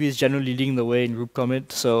 MariaDB is generally leading the way in group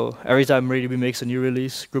commit, so every time MariaDB makes a new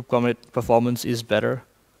release, group commit performance is better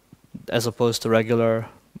as opposed to regular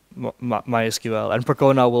MySQL. And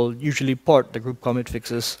Percona will usually port the group commit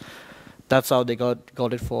fixes. That's how they got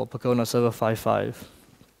it for Percona Server 5.5.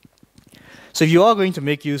 So if you are going to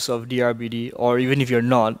make use of DRBD, or even if you're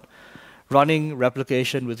not, running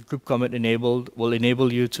replication with group commit enabled will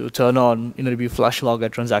enable you to turn on InnoDB flush log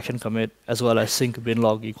at transaction commit, as well as sync bin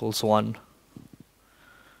log equals 1.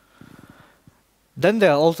 Then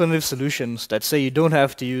there are alternative solutions that say you don't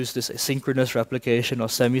have to use this synchronous replication or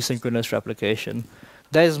semi-synchronous replication.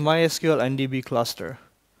 There is MySQL NDB cluster.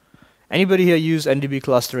 Anybody here use NDB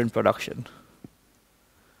cluster in production?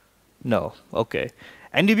 No, okay.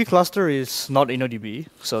 NDB cluster is not InnoDB,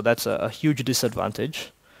 so that's a huge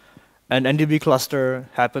disadvantage. And NDB cluster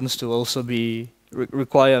happens to also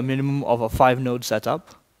require a minimum of a 5-node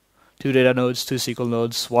setup, 2 data nodes, 2 SQL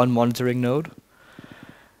nodes, 1 monitoring node.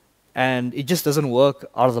 And it just doesn't work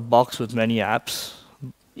out of the box with many apps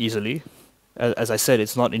easily. As I said,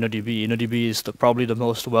 it's not InnoDB. InnoDB is probably the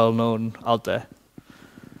most well-known out there.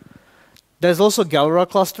 There's also Galera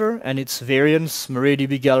cluster and its variants,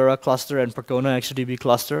 MariaDB Galera cluster and Percona XDB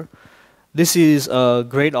cluster. This is a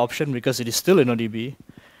great option because it is still InnoDB.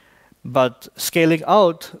 But scaling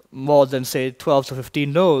out more than, say, 12 to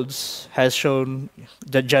 15 nodes has shown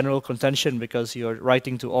the general contention because you're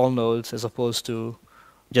writing to all nodes as opposed to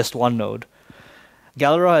just one node.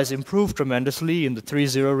 Galera has improved tremendously in the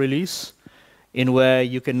 3.0 release, in where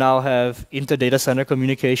you can now have inter-data center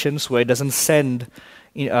communications where it doesn't send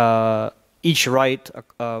each write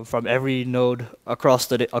from every node across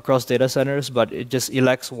data centers, but it just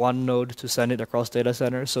elects one node to send it across data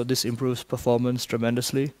centers. So this improves performance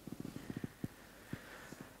tremendously.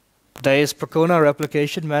 There is Percona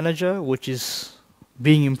Replication Manager, which is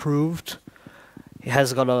being improved. It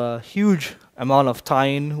has got a huge amount of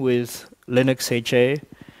tie-in with Linux HA,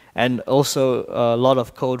 and also a lot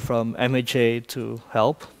of code from MHA to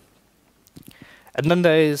help. And then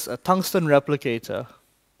there is a Tungsten Replicator.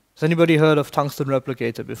 Has anybody heard of Tungsten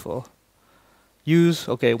Replicator before?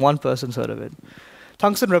 Okay, one person's heard of it.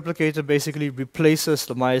 Tungsten Replicator basically replaces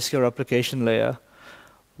the MySQL replication layer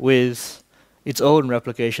with its own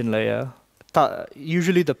replication layer.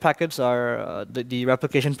 Usually the packets are, the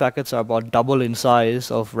replication packets are about double in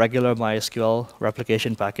size of regular MySQL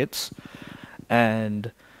replication packets.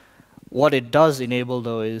 And what it does enable,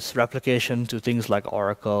 though, is replication to things like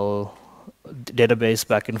Oracle, database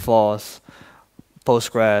back and forth,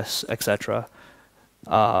 Postgres, etc.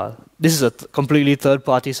 This is a completely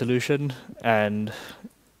third-party solution, and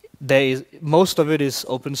most of it is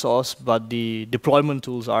open source, but the deployment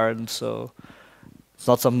tools aren't, so it's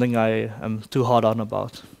not something I am too hard on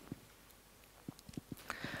about.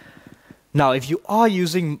 Now, if you are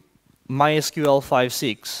using MySQL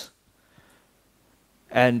 5.6,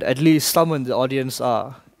 and at least some in the audience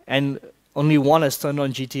are, and only one has turned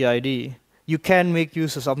on GTID, you can make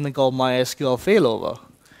use of something called MySQL failover.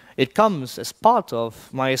 It comes as part of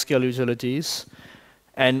MySQL utilities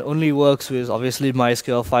and only works with, obviously,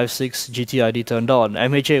 MySQL 5.6 GTID turned on.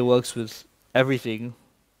 MHA works with everything,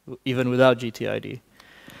 even without GTID.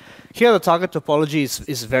 Here, the target topology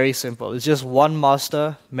is very simple. It's just one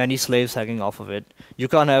master, many slaves hanging off of it. You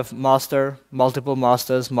can't have master, multiple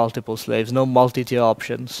masters, multiple slaves, no multi-tier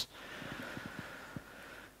options.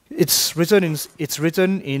 It's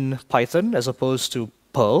written in Python as opposed to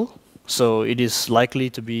Perl, so it is likely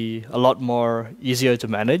to be a lot more easier to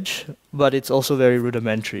manage, but it's also very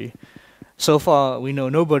rudimentary. So far, we know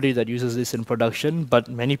nobody that uses this in production, but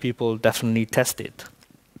many people definitely test it.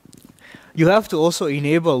 You have to also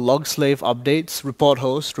enable log slave updates, report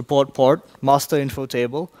host, report port, master info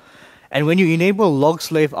table. And when you enable log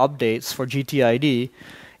slave updates for GTID,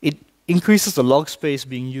 it increases the log space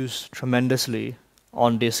being used tremendously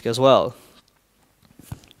on disk as well.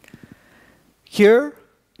 Here,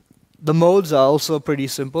 the modes are also pretty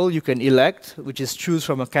simple. You can elect, which is choose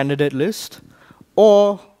from a candidate list,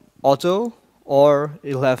 or auto, or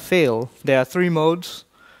it'll have fail. There are 3 modes,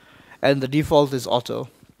 and the default is auto.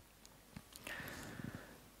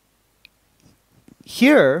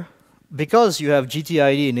 Here, because you have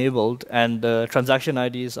GTID enabled and the transaction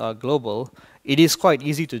IDs are global, it is quite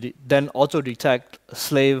easy to then auto-detect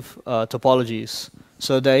slave topologies.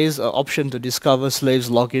 So there is an option to discover slaves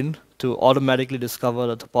login to automatically discover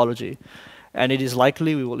the topology. And it is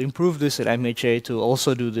likely we will improve this in MHA to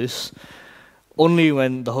also do this only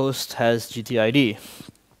when the host has GTID.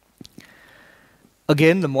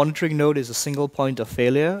 Again, the monitoring node is a single point of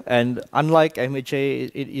failure, and unlike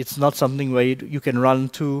MHA, it's not something where you can run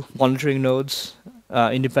 2 monitoring nodes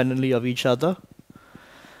independently of each other.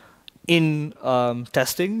 In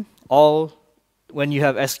testing, when you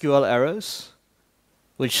have SQL errors,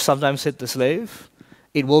 which sometimes hit the slave,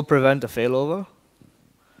 it will prevent a failover.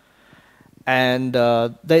 And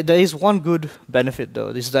there is one good benefit, though,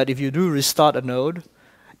 is that if you do restart a node,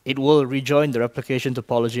 it will rejoin the replication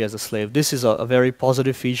topology as a slave. This is a very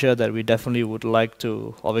positive feature that we definitely would like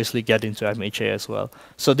to obviously get into MHA as well.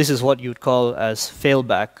 So this is what you'd call as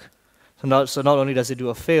failback. So not only does it do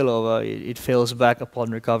a failover, it fails back upon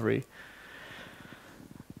recovery.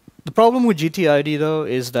 The problem with GTID, though,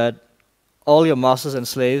 is that all your masters and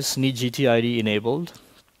slaves need GTID enabled.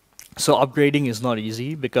 So upgrading is not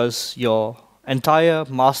easy because your entire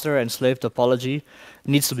master and slave topology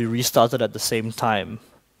needs to be restarted at the same time.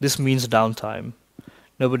 This means downtime.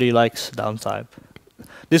 Nobody likes downtime.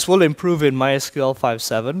 This will improve in MySQL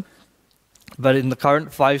 5.7, but in the current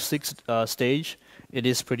 5.6 stage, it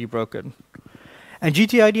is pretty broken. And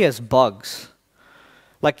GTID has bugs.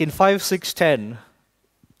 Like in 5.6.10,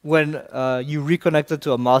 when you reconnected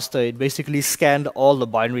to a master, it basically scanned all the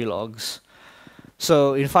binary logs.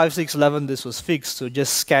 So in 5.6.11, this was fixed, so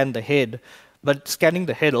just scan the head. But scanning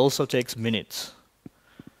the head also takes minutes.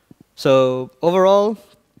 So overall,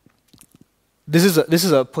 this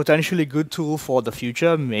is a potentially good tool for the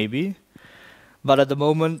future, maybe. But at the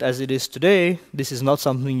moment, as it is today, this is not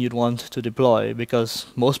something you'd want to deploy because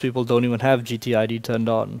most people don't even have GTID turned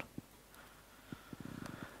on.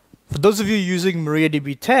 For those of you using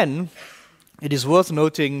MariaDB 10, it is worth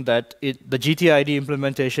noting that the GTID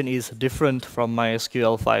implementation is different from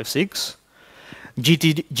MySQL 5.6.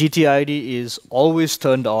 GTID is always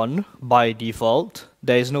turned on by default.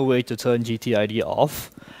 There is no way to turn GTID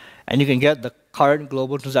off. And you can get the current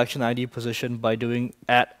global transaction ID position by doing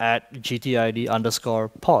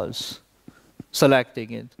 @GTID_pause,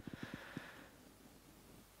 selecting it.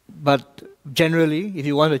 But generally, if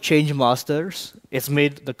you want to change masters, it's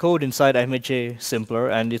made the code inside MHA simpler,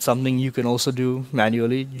 and it's something you can also do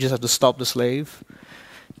manually. You just have to stop the slave,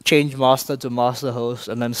 change master to master host,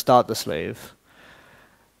 and then start the slave.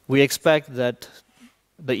 We expect that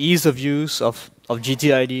the ease of use of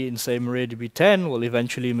GTID in, say, MariaDB 10 will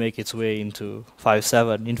eventually make its way into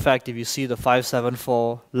 5.7. In fact, if you see the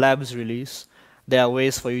 5.7.4 labs release, there are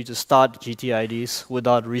ways for you to start GTIDs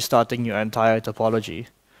without restarting your entire topology.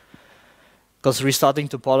 Because restarting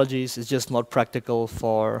topologies is just not practical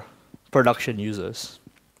for production users.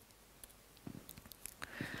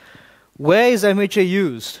 Where is MHA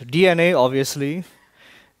used? DNA, obviously.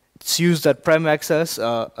 It's used at Prem Access,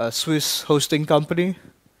 a Swiss hosting company.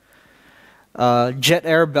 Jet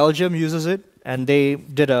Air Belgium uses it, and they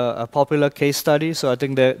did a popular case study, so I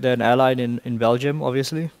think they're an ally in Belgium,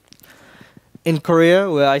 obviously. In Korea,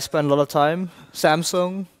 where I spend a lot of time,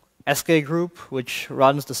 Samsung, SK Group, which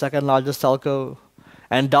runs the second largest telco,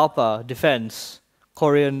 And DARPA, Defense,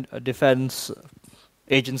 Korean Defense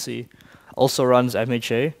Agency, also runs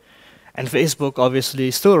MHA. And Facebook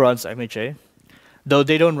obviously still runs MHA, though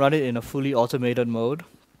they don't run it in a fully automated mode.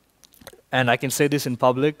 And I can say this in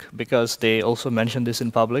public because they also mention this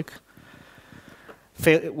in public.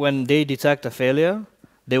 When they detect a failure,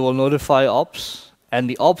 they will notify ops, and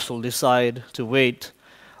the ops will decide to wait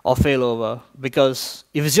or failover. Because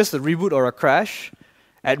if it's just a reboot or a crash,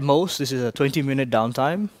 at most this is a 20-minute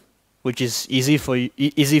downtime, which is easy for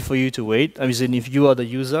you to wait. I mean, if you are the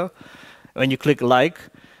user, when you click like,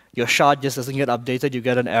 your shard just doesn't get updated. You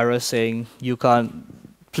get an error saying you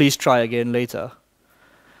can't. Please try again later.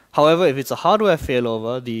 However, if it's a hardware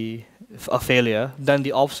failover, a failure, then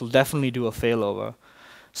the ops will definitely do a failover.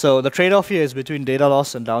 So the trade-off here is between data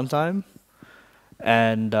loss and downtime.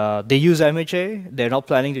 And they use MHA. They're not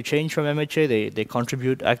planning to change from MHA. They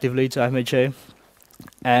contribute actively to MHA.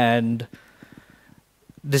 And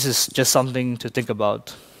this is just something to think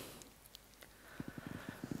about.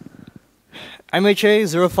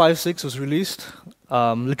 MHA 056 was released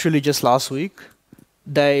literally just last week.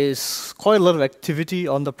 There is quite a lot of activity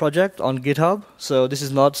on the project on GitHub, so this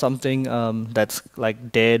is not something that's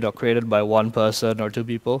like dead or created by one person or two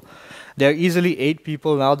people. There are easily 8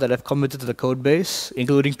 people now that have committed to the code base,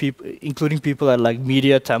 including people at like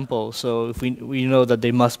Media Temple. So if we know that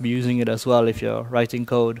they must be using it as well if you're writing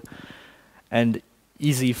code. And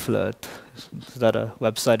Easy Flirt, is that a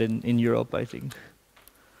website in Europe, I think.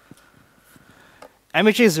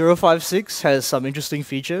 MHA 056 has some interesting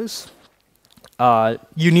features.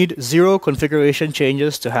 You need 0 configuration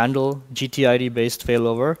changes to handle GTID-based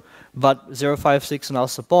failover, but 056 now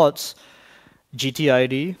supports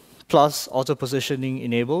GTID plus auto-positioning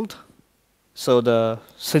enabled, so the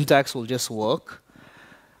syntax will just work.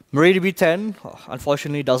 MariaDB 10,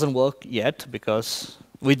 unfortunately, doesn't work yet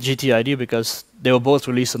with GTID because they were both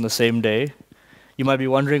released on the same day. You might be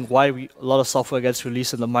wondering why a lot of software gets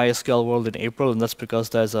released in the MySQL world in April, and that's because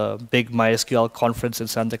there's a big MySQL conference in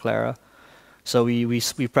Santa Clara. So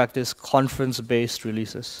we practice conference-based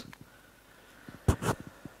releases.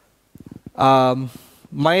 MySQL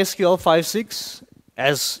 5.6,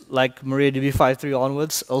 as like MariaDB 5.3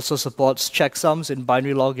 onwards, also supports checksums in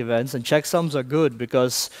binary log events. And checksums are good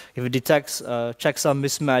because if it detects checksum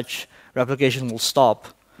mismatch, replication will stop.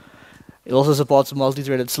 It also supports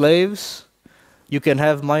multi-threaded slaves. You can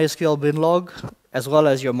have MySQL binlog, as well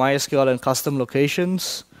as your MySQL and custom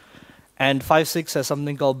locations. And 5.6 has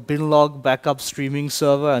something called binlog backup streaming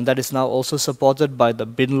server, and that is now also supported by the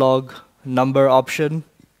binlog number option.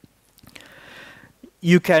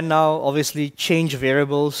 You can now obviously change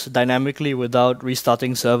variables dynamically without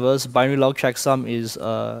restarting servers. Binary log checksum is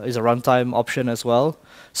a runtime option as well,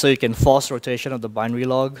 so you can force rotation of the binary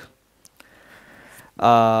log.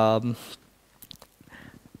 When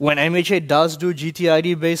MHA does do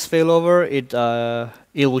GTID-based failover,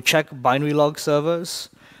 it will check binary log servers.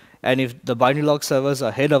 And if the binary log servers are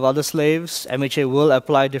ahead of other slaves, MHA will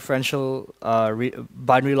apply differential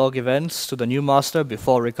binary log events to the new master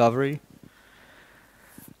before recovery.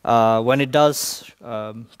 When it does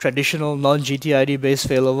traditional non-GTID-based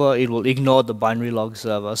failover, it will ignore the binary log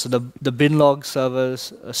server. So the binlog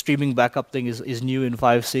server's streaming backup thing is new in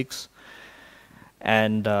 5.6.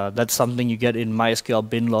 And that's something you get in MySQL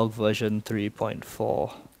binlog version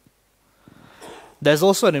 3.4. There's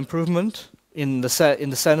also an improvement in the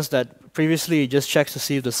sense that previously it just checks to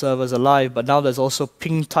see if the server is alive, but now there's also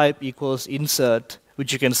ping type equals insert,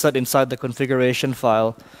 which you can set inside the configuration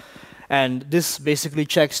file. And this basically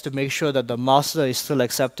checks to make sure that the master is still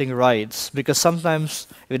accepting writes, because sometimes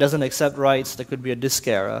if it doesn't accept writes, there could be a disk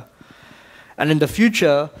error. And in the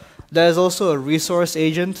future, there's also a resource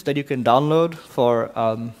agent that you can download for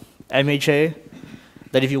MHA,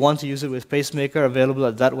 that if you want to use it with Pacemaker, available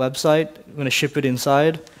at that website. I'm going to ship it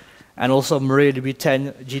inside. And also MariaDB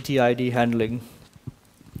 10 GTID handling.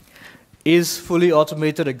 Is fully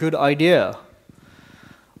automated a good idea?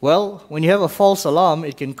 Well, when you have a false alarm,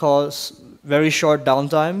 it can cause very short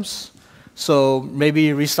downtimes. So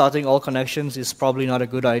maybe restarting all connections is probably not a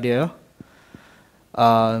good idea.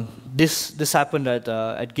 This happened at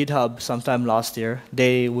GitHub sometime last year.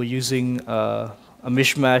 They were using a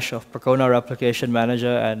mishmash of Percona Replication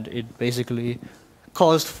Manager, and it basically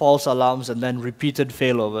caused false alarms and then repeated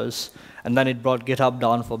failovers. And then it brought GitHub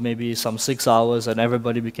down for maybe some 6 hours, and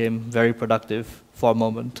everybody became very productive for a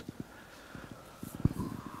moment.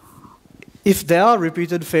 If there are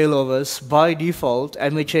repeated failovers, by default,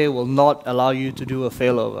 MHA will not allow you to do a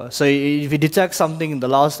failover. So if it detects something in the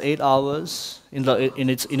last 8 hours in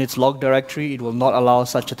its log directory, it will not allow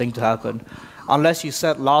such a thing to happen, unless you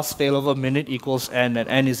set last failover minute equals n, and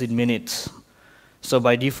n is in minutes. So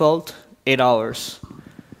by default, 8 hours.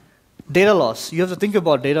 Data loss. You have to think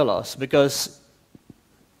about data loss, because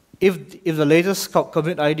if the latest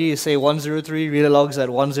commit ID is, say, 103, reader logs at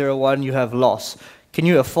 101, you have loss. Can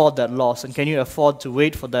you afford that loss? And can you afford to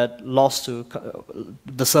wait for that loss to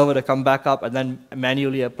the server to come back up and then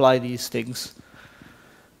manually apply these things?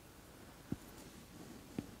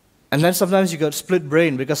 And then sometimes you got split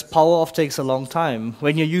brain because power off takes a long time.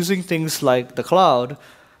 When you're using things like the cloud,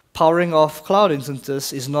 powering off cloud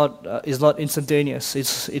instances is not instantaneous.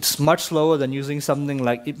 It's much slower than using something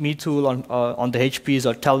like MeTool on the HPs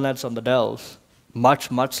or Telnets on the Dells. Much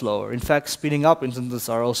slower. In fact, speeding up instances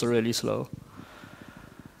are also really slow.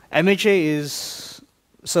 MHA is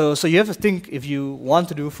so you have to think if you want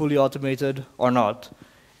to do fully automated or not.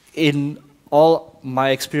 In all my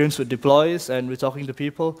experience with deploys and with talking to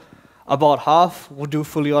people, about half would do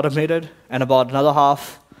fully automated, and about another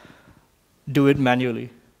half do it manually.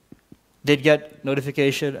 They'd get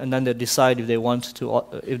notification, and then they'd decide if they want to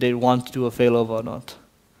do a failover or not.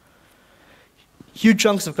 Huge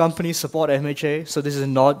chunks of companies support MHA, so this is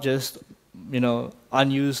not just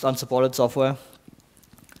unused, unsupported software.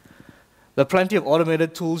 There are plenty of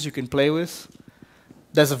automated tools you can play with.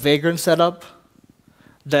 There's a Vagrant setup.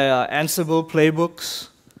 There are Ansible playbooks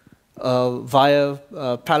via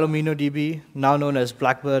Palomino DB, now known as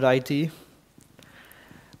Blackbird IT.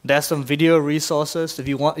 There's some video resources. If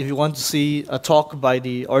you want to see a talk by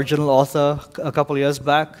the original author a couple years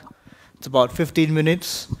back, it's about 15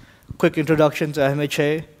 minutes. Quick introduction to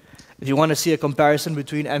MHA. If you want to see a comparison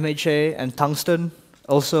between MHA and Tungsten,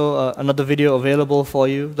 also another video available for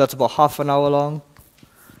you. That's about half an hour long.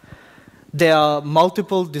 There are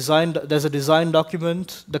multiple there's a design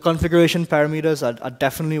document. The configuration parameters are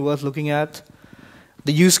definitely worth looking at.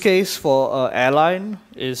 The use case for airline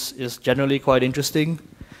is generally quite interesting.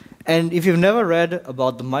 And if you've never read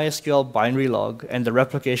about the MySQL binary log and the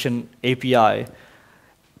replication API,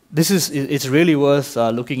 it's really worth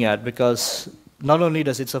looking at, because not only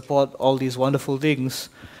does it support all these wonderful things,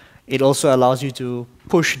 it also allows you to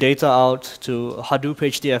push data out to Hadoop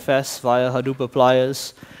HDFS via Hadoop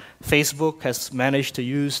appliers. Facebook has managed to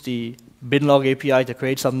use the binlog API to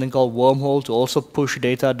create something called Wormhole to also push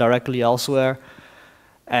data directly elsewhere.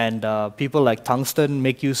 And people like Tungsten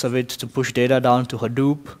make use of it to push data down to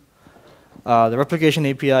Hadoop. The replication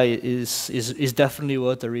API is definitely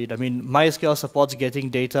worth a read. I mean, MySQL supports getting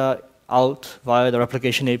data out via the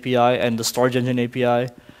replication API and the storage engine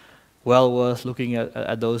API. Well worth looking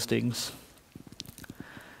at those things.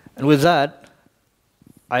 And with that,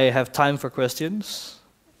 I have time for questions.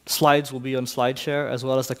 Slides will be on SlideShare as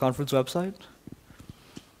well as the conference website.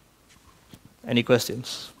 Any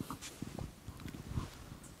questions?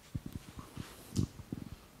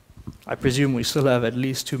 I presume we still have at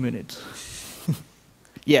least 2 minutes.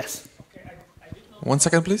 Yes? Okay, I did not 1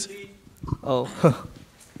 second, please. Oh.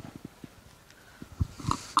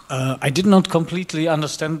 I did not completely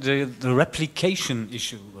understand the replication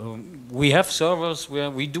issue. We have servers where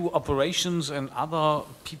we do operations and other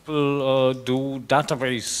people do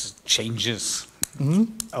database changes.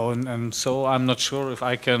 Mm-hmm. And so I'm not sure if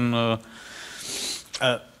I can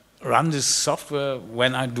run this software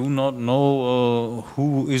when I do not know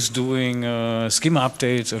who is doing schema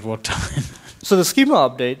updates at what time. So the schema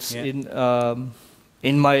updates in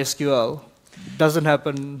MySQL doesn't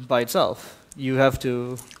happen by itself. You have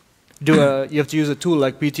to use a tool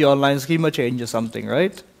like PT Online Schema Change or something,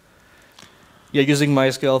 right? You're using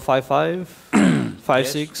MySQL 5.5,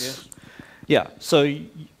 5.6. Yes. Yeah.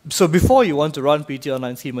 So before you want to run PT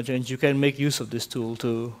Online Schema Change, you can make use of this tool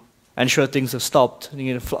to ensure things have stopped.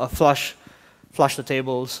 You need to flush the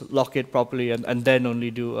tables, lock it properly, and then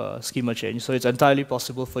only do a schema change. So it's entirely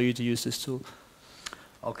possible for you to use this tool.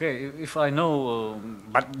 Okay, if I know,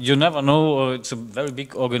 but you never know, it's a very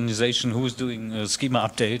big organization who's doing schema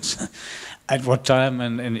updates at what time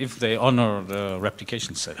and if they honor the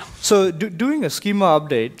replication setup. So doing a schema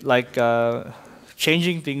update, like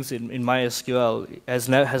changing things in MySQL,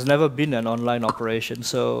 has never been an online operation.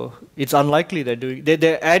 So it's unlikely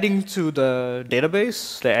they're adding to the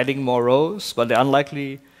database, they're adding more rows, but they're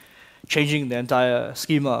unlikely changing the entire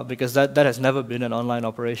schema, because that has never been an online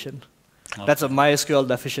operation. Okay. That's a MySQL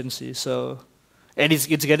deficiency. So, and it's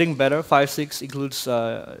getting better. 5.6 includes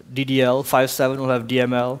DDL. 5.7 will have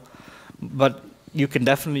DML, but you can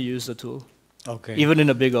definitely use the tool. Okay. Even in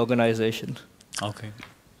a big organization. Okay.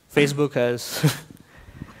 Facebook has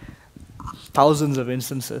thousands of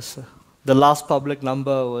instances. The last public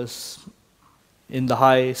number was in the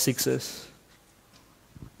high 6s.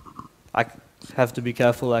 I have to be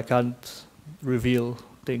careful. I can't reveal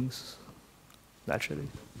things naturally.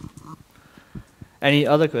 Any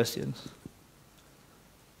other questions?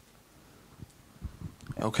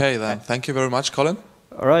 Okay, then. Thank you very much, Colin.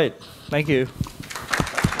 All right. Thank you.